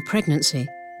during your pregnancy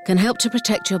can help to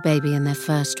protect your baby in their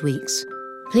first weeks.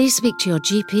 Please speak to your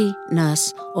GP,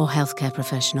 nurse or healthcare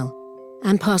professional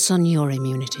and pass on your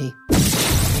immunity.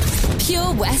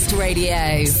 Pure West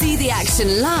Radio. See the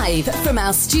action live from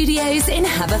our studios in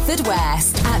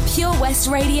Haverfordwest at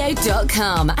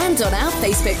purewestradio.com and on our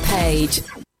Facebook page.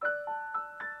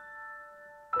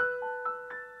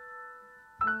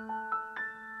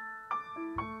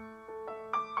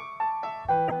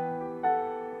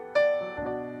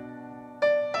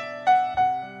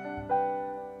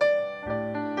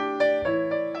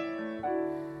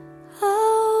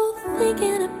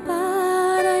 Thinking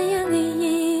about our younger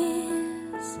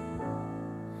years,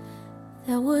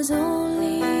 there was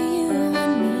only you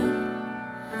and me.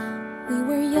 We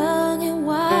were young and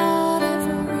wild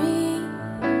and free.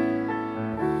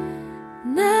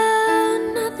 Now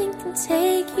nothing can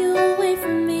take you away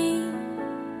from me.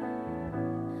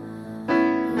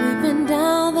 We've been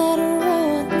down that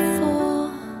road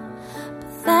before,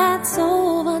 but that's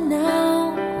over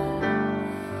now.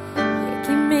 You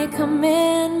keep me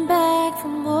coming back for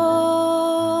more.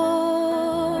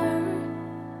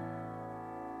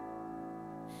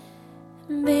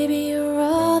 Baby, you're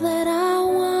all that I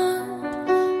want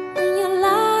when you're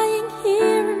lying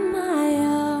here in my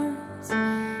arms.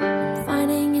 I'm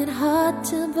finding it hard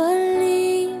to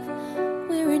believe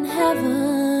we're in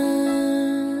heaven.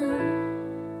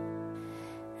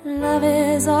 Love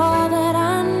is all that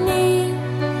I need,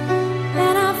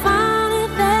 and I find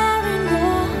it there in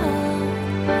your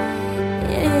heart.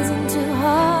 It isn't too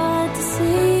hard to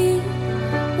see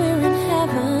we're in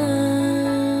heaven.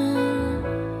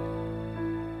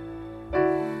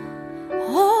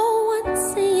 Oh, once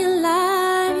in your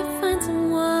life you find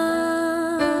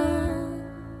someone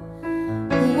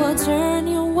who will turn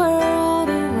your world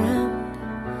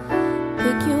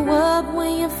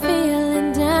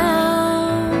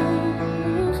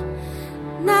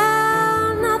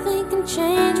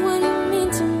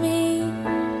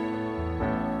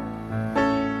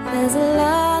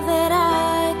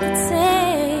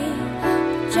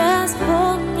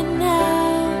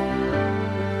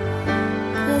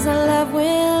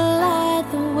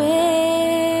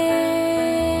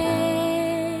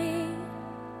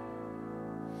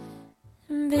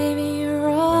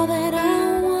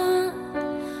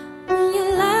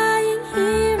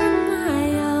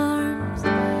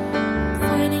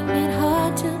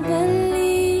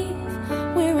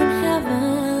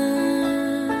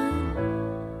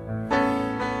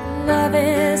Love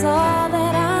is all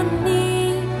that I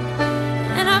need,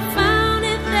 and I found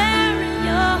it there in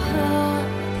your heart.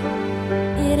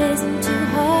 It isn't too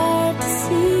hard to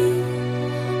see,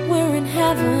 we're in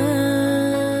heaven.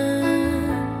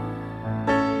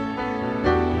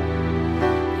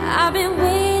 I've been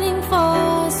waiting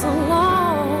for so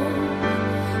long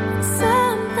for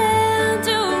something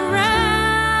to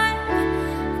arrive,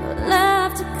 for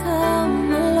love to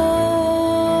come along.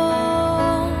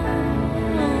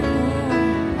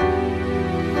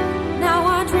 Now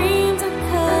our dreams are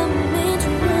coming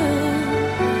true,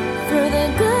 through the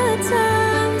good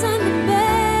times and the bad.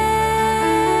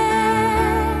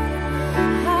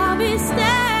 I'll be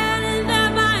standing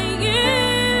there by you.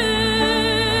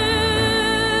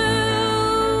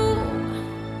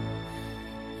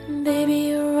 Baby,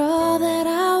 you're all that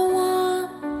I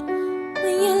want.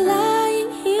 When you're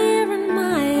lying here in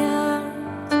my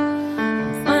arms,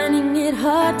 I'm finding it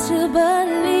hard to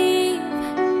believe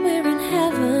we're in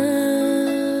heaven.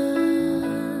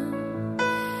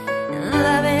 And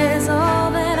love is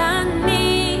all that I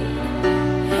need,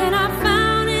 and I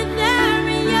found it there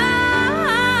in your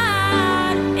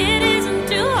heart. It isn't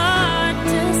too hard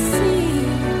to see,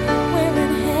 we're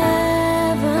in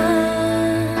heaven.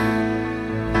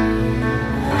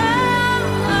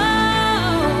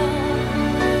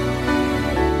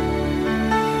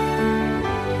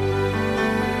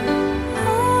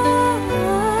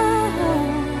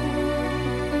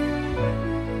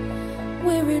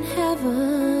 We're in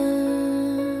heaven.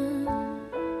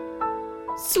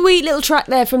 Sweet little track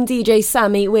there from DJ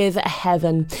Sammy with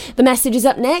Heaven. The Message is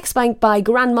up next by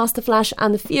Grandmaster Flash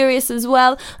and the Furious as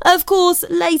well. Of course,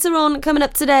 later on, coming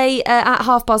up today at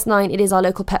 9:30, it is our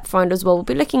local pet finder as well. We'll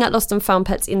be looking at lost and found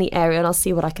pets in the area, and I'll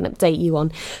see what I can update you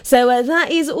on. So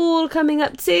that is all coming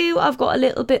up too. I've got a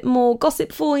little bit more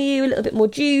gossip for you, a little bit more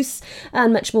juice,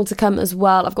 and much more to come as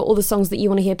well. I've got all the songs that you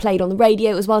want to hear played on the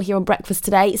radio as well here on Breakfast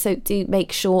today, so do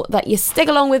make sure that you stick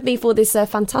along with me for this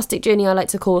fantastic journey I like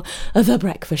to call The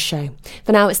Breakfast Show.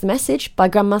 For now, it's The Message by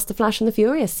Grandmaster Flash and the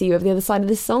Furious. See you over the other side of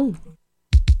this song.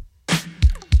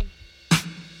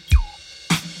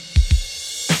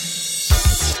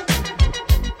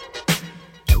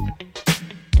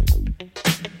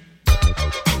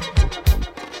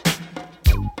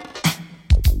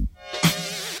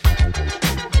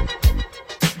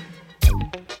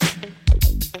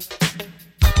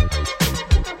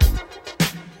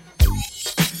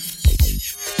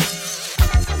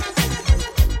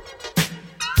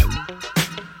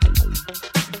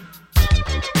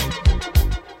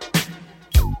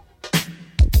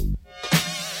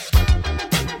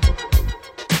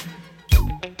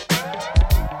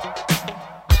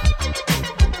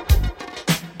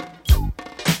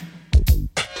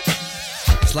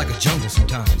 It's like a jungle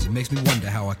sometimes, it makes me wonder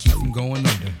how I keep from going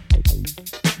under.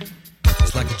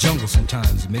 It's like a jungle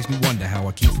sometimes, it makes me wonder how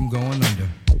I keep from going under.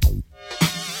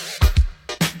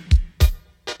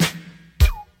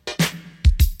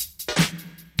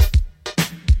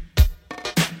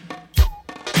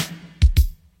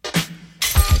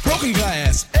 Broken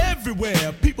glass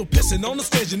everywhere, people pissing on the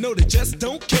stage, you know they just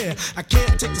don't care. I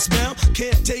can't take the smell,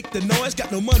 can't take the noise, got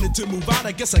no money to move out,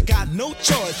 I guess I got no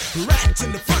choice. Rats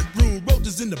in the front room,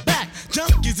 roaches in the back,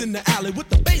 junkies in the alley with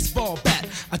the baseball bat.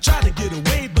 I tried to get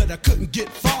away, but I couldn't get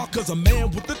far, cause a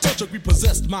man with a tow truck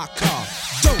repossessed my car.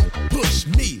 Don't push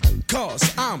me,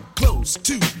 cause I'm close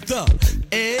to the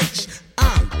edge.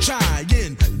 I'm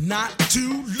trying not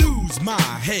to lose my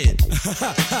head.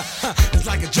 It's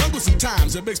like a jungle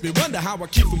sometimes, it makes me wonder how I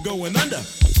keep from going under.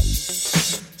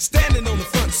 Standing on the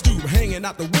front stoop, hanging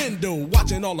out the window,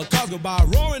 watching all the cars go by,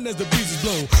 roaring as the breezes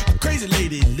blow. A crazy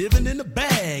lady living in a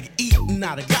bag, eating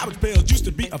out of garbage pails, used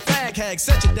to be a fag hag,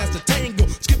 such a dance to tango,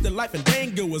 skipped the life and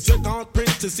dango. A zircon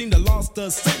princess seemed to lost her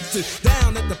senses,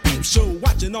 down at the peep show,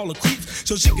 watching all the creeps,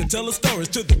 so she could tell her stories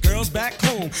to the girls back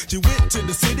home. She went to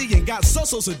the city and got so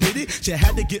did it. She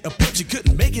had to get a pimp, she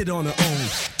couldn't make it on her own.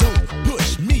 Don't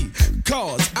push me,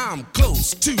 cause I'm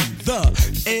close to the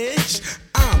edge.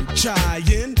 I'm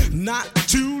trying not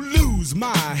to lose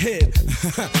my head.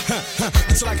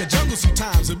 It's like a jungle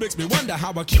sometimes, it makes me wonder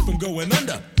how I keep from going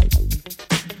under.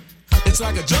 It's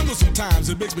like a jungle sometimes,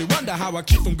 it makes me wonder how I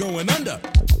keep from going under.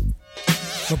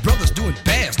 My brother's doing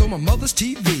bad, stole my mother's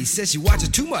TV. Says she watches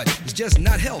too much, it's just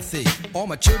not healthy. All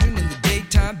my children in the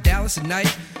daytime, Dallas at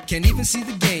night. Can't even see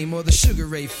the game or the Sugar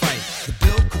Ray fight. The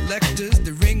bill collectors,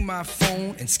 they ring my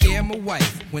phone and scare my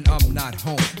wife when I'm not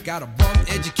home. Got a bum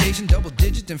education,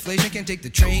 double-digit inflation. Can't take the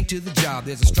train to the job,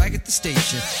 there's a strike at the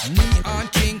station. Neon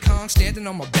King Kong standing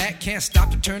on my back, can't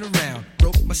stop to turn around.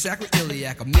 Broke my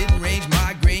sacroiliac, a mid-range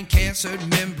migraine, cancer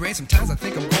membrane. Sometimes I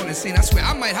think I'm going insane, I swear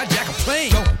I might hijack a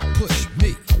plane. Don't push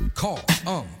me, cause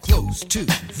I'm close to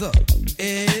the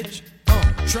edge.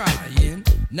 I'm trying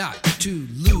not to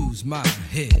lose my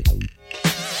head.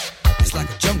 It's like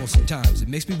a jungle sometimes, it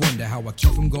makes me wonder how I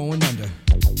keep from going under.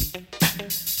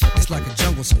 It's like a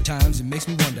jungle sometimes, it makes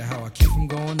me wonder how I keep from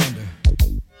going under.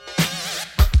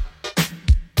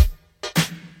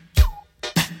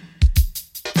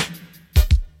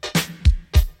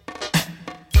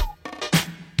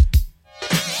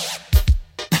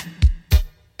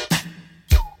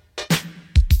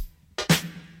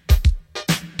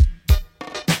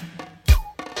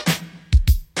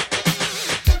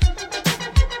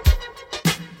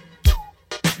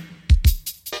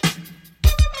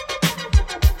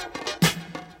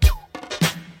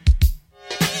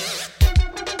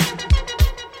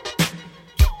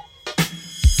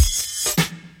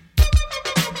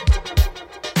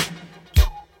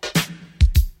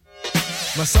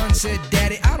 My son said,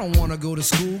 Daddy, I don't wanna go to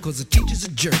school, cause the teacher's a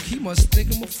jerk, he must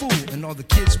think I'm a fool. And all the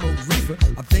kids smoke reefer,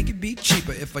 I think it'd be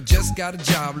cheaper if I just got a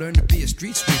job, learn to be a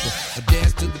street sweeper. I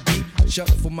dance to the beat,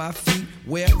 shuffle my feet,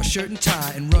 wear a shirt and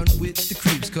tie, and run with the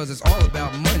creeps. Cause it's all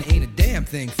about money, ain't a damn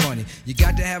thing funny. You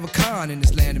got to have a con in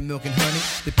this land of milk and honey.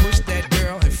 They pushed that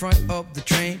girl in front of the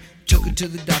train, took her to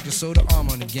the doctor, sewed her arm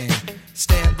on the game.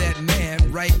 Stabbed that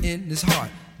man right in his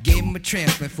heart, gave him a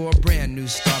transplant for a brand new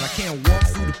start. I can't walk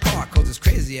through the park cause it's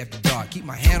crazy after dark. Keep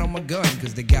my hand on my gun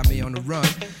cause they got me on the run.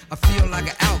 I feel like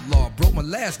an outlaw, broke my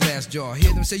last glass jaw.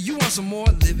 Hear them say, you want some more?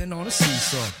 Living on a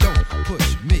seesaw. Don't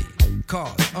push me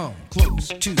cause I'm close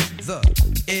to the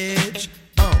edge.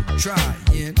 I'm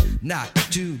trying not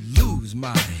to lose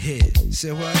my head.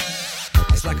 Say what?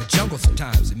 It's like a jungle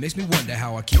sometimes, it makes me wonder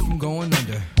how I keep from going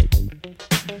under.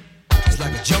 It's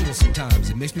like a jungle sometimes,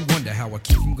 it makes me wonder how I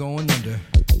keep from going under.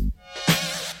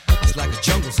 It's like a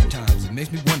jungle sometimes, it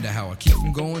makes me wonder how I keep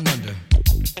from going under.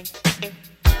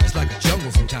 It's like a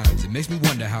jungle sometimes, it makes me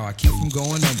wonder how I keep from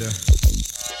going under.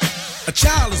 A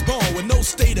child is born with no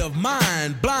state of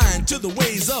mind, blind to the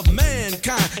ways of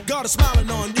mankind. God is smiling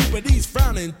on you, but he's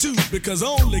frowning too, because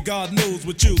only God knows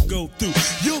what you'll go through.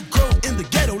 You'll grow in the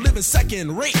ghetto, living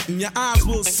second rate, and your eyes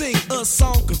will sing a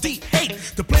song of deep hate.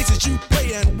 The places you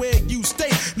play and where you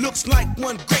stay looks like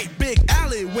one great big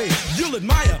alleyway. You'll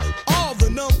admire all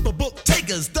the number book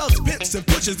takers, thugs, pimps, and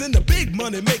pushers, and the big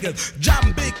money makers.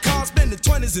 Driving big cars, spending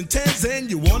 20s and 10s, and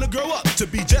you wanna grow up to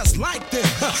be just like them.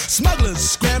 Smugglers,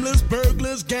 scramblers,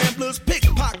 burglars, gamblers,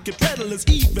 pickpocket peddlers,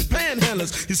 even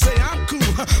panhandlers. You say I'm cool,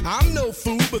 I'm no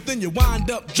fool, but then you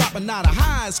wind up dropping out of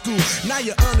high school. Now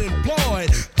you're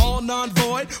unemployed, all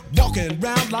non-void, walking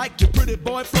around like your pretty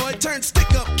boy Floyd. Turned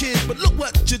stick-up kid, but look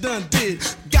what you done did.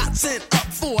 Got sent up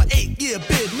for an 8-year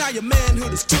bid. Now your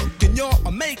manhood is took and you're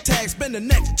a make tag. Spend the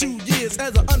next 2 years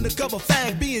as an undercover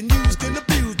fag, being used and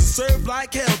abused to serve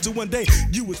like hell. Till one day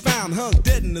you was found hung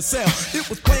dead in a cell. It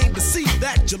was plain to see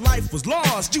that your life was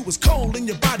lost. You was cold and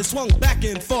your body swung back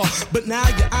and forth. But now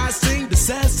your eyes sing the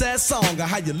sad, sad song of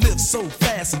how you live so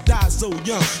fast and die so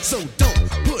young. So don't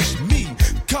push me,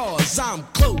 cause I'm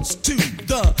close to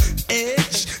the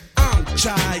edge. I'm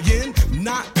trying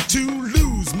not to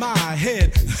lose my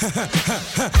head.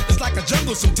 It's like a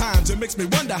jungle sometimes, it makes me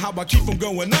wonder how I keep from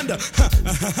going under.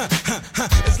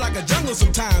 It's like a jungle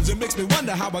sometimes, it makes me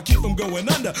wonder how I keep from going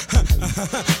under.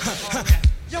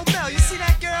 Yo, Mel, you see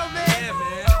that girl, man? Yeah,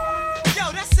 man.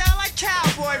 Yo, that sound like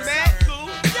Cowboy, man.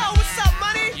 Cool. Yo, what's up,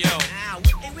 money? Yo.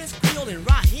 Hey, where's Field and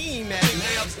Raheem, man?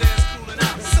 They upstairs cooling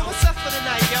out. So what's up for the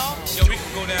night, y'all? Yo, we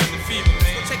can go down to the Fever,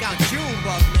 man. Let's check out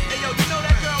Junebug, man. Hey, yo, you know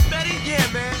that girl Betty? Yeah,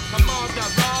 man. My mom's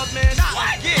got robbed, man. Not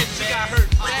again, she got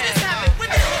hurt. What just happened? What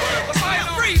just happened? What's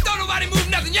going on? Freeze, don't nobody move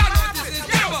nothing. Y'all know what this is.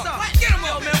 Get him up. Get him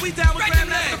up. Yo, man, we down with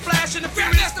Grandmaster Flash and the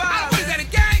Furious Five. What is that, a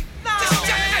gang? No,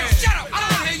 hey, shut up. I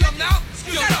don't want to hear you up now.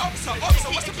 Shut up.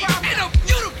 Officer, what's the problem? Ain't no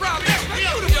you the problem.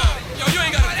 Yo, you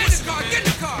ain't got to get in the car. Get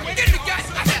in the car. Get in the gas.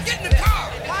 I said get in the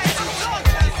car. Why is you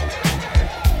talking?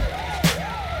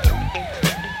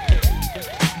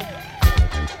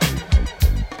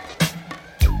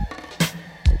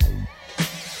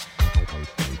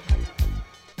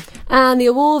 And the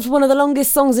award for one of the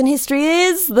longest songs in history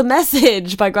is The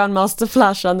Message by Grandmaster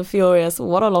Flash and the Furious.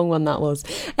 What a long one that was.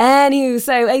 Anywho,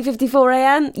 so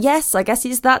 8:54am. Yes, I guess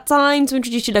it's that time to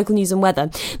introduce you local news and weather.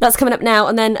 That's coming up now.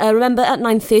 And then remember, at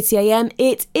 9:30am,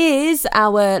 it is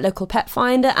our local pet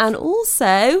finder. And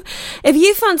also, if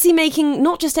you fancy making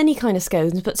not just any kind of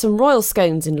scones, but some royal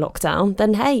scones in lockdown,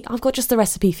 then hey, I've got just the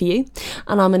recipe for you.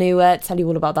 And I'm going to tell you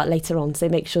all about that later on. So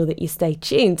make sure that you stay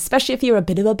tuned, especially if you're a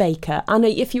bit of a baker. And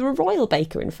if you're a royal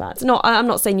baker, in fact. I'm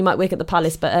not saying you might work at the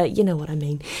palace, but you know what I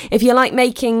mean. If you like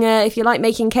making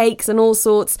cakes and all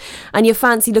sorts, and you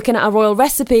fancy looking at a royal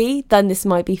recipe, then this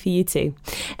might be for you too.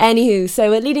 Anywho, so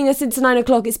leading us into 9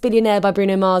 o'clock, it's Billionaire by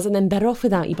Bruno Mars, and then Better Off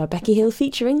Without You by Becky Hill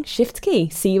featuring Shift Key.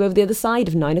 See you over the other side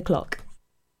of 9 o'clock.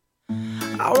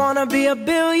 I wanna be a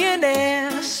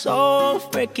billionaire, so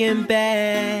freaking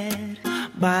bad.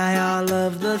 Buy all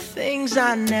of the things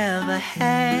I never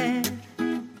had.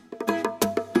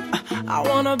 I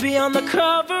wanna be on the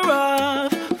cover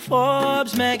of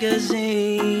Forbes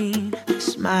magazine,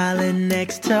 smiling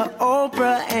next to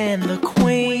Oprah and the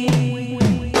Queen.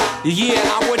 Yeah,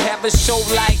 I would have a show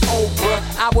like Oprah.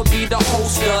 I would be the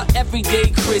host of Everyday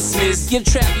Christmas. Give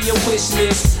Travis a wish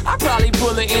list. I'd probably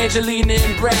pull a Angelina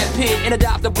and Brad Pitt and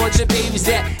adopt a bunch of babies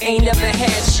that ain't never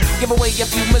had shit. Give away a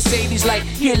few Mercedes like,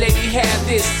 here lady, have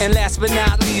this. And last but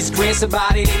not least, grant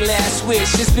somebody their last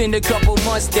wish. It's been a couple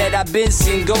months that I've been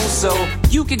single, so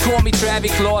you can call me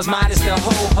Travis Claus minus the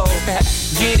ho-ho.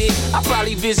 Get it? I'll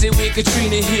probably visit where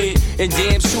Katrina hit, and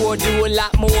damn sure do a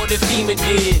lot more than FEMA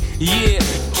did. Yeah,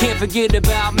 can't forget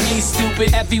about me,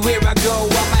 stupid. Everywhere I go,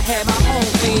 I'ma have my own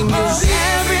theme music.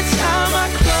 Every time I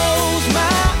close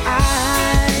my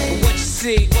eyes, what you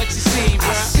see, bro? I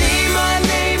see my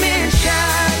name in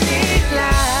shining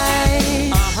lights.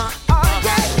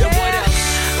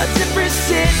 A different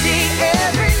city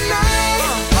every night.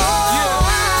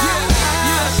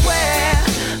 I swear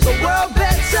the world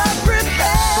better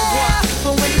prepare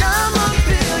for when I'm a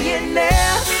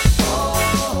billionaire.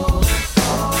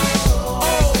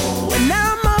 When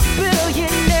I'm a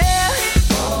billionaire.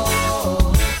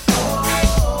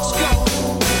 Let's go.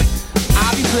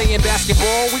 I'll be playing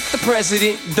basketball with the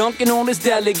president, dunking on his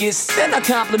delegates. Then I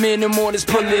compliment him on his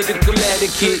political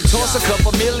etiquette. Toss a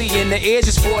couple million in the air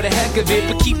just for the heck of it,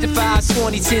 but keep the 5s,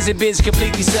 20s, 10s, and bins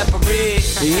completely separate.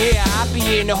 Yeah, I'll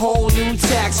be in a whole new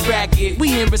tax bracket.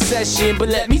 We in recession, but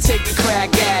let me take a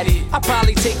crack at it. I'll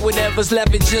probably take whatever's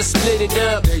left and just split it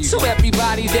up, so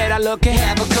everybody that I love can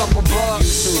have a couple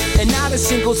bucks. And not a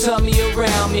single tummy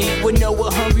around me would know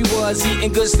what hungry was,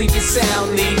 eating good, sleeping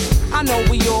soundly. I know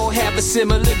we all have a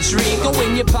similar dream. Go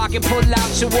in your pocket, pull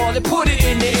out your wallet, put it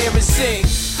in the air and sing.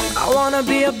 I wanna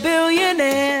be a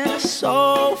billionaire,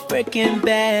 so freaking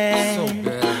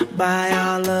bad. Buy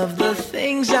all of the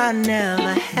things I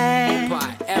never had.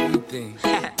 Buy everything.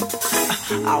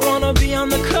 I wanna be on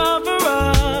the cover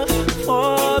of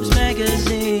Forbes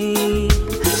magazine,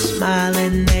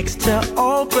 smiling next to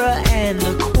Oprah and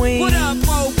the Queen. What up,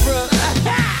 Oprah?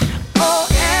 Oh,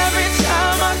 every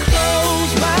time I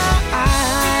close my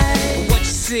eyes, what you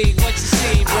see, bro?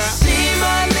 I see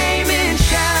my name in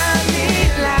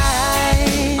shining lights.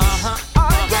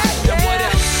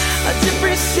 A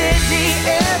different city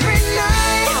every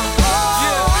night.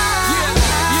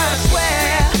 I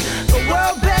swear the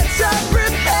world better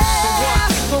prepare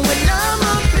for when I'm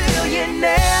a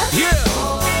billionaire.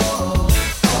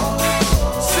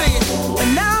 Sing it.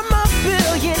 When I'm a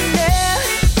billionaire.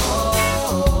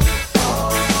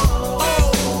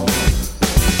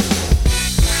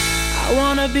 I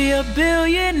wanna be a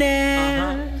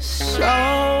billionaire, so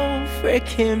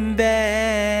freaking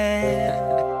bad.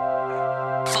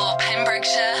 For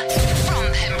Pembrokeshire, from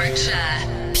Pembrokeshire,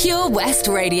 Pure West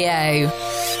Radio.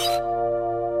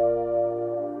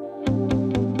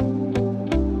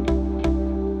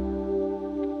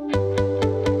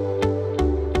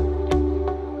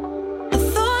 I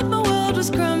thought my world was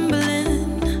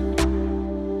crumbling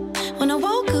when I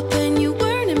woke up and you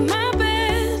weren't in my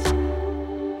bed,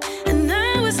 and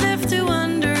I was left to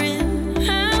wondering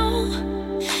how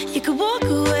you could walk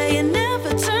away and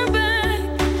never turn back.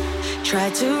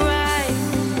 Tried to right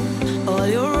all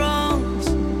your wrongs.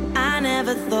 I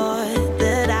never thought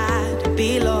that I'd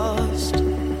be lost,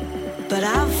 but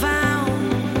I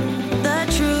found the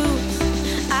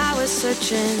truth. I was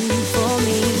searching for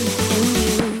me in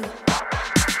you.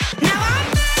 Now I'm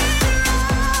better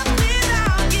off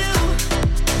without you,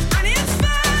 and it's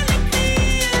finally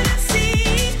clear to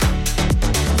see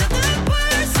that the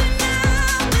person I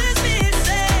was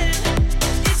missing,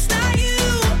 it's not you,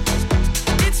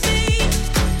 it's me.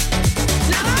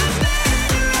 Now I'm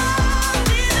better off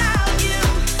without you,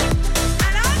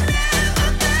 and I've never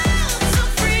felt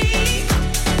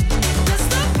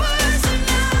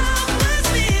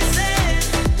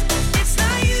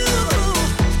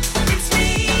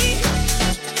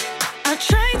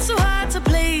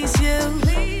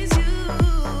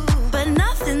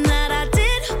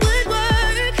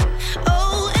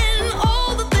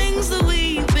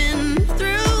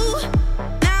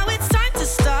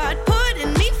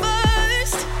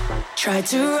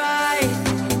to write.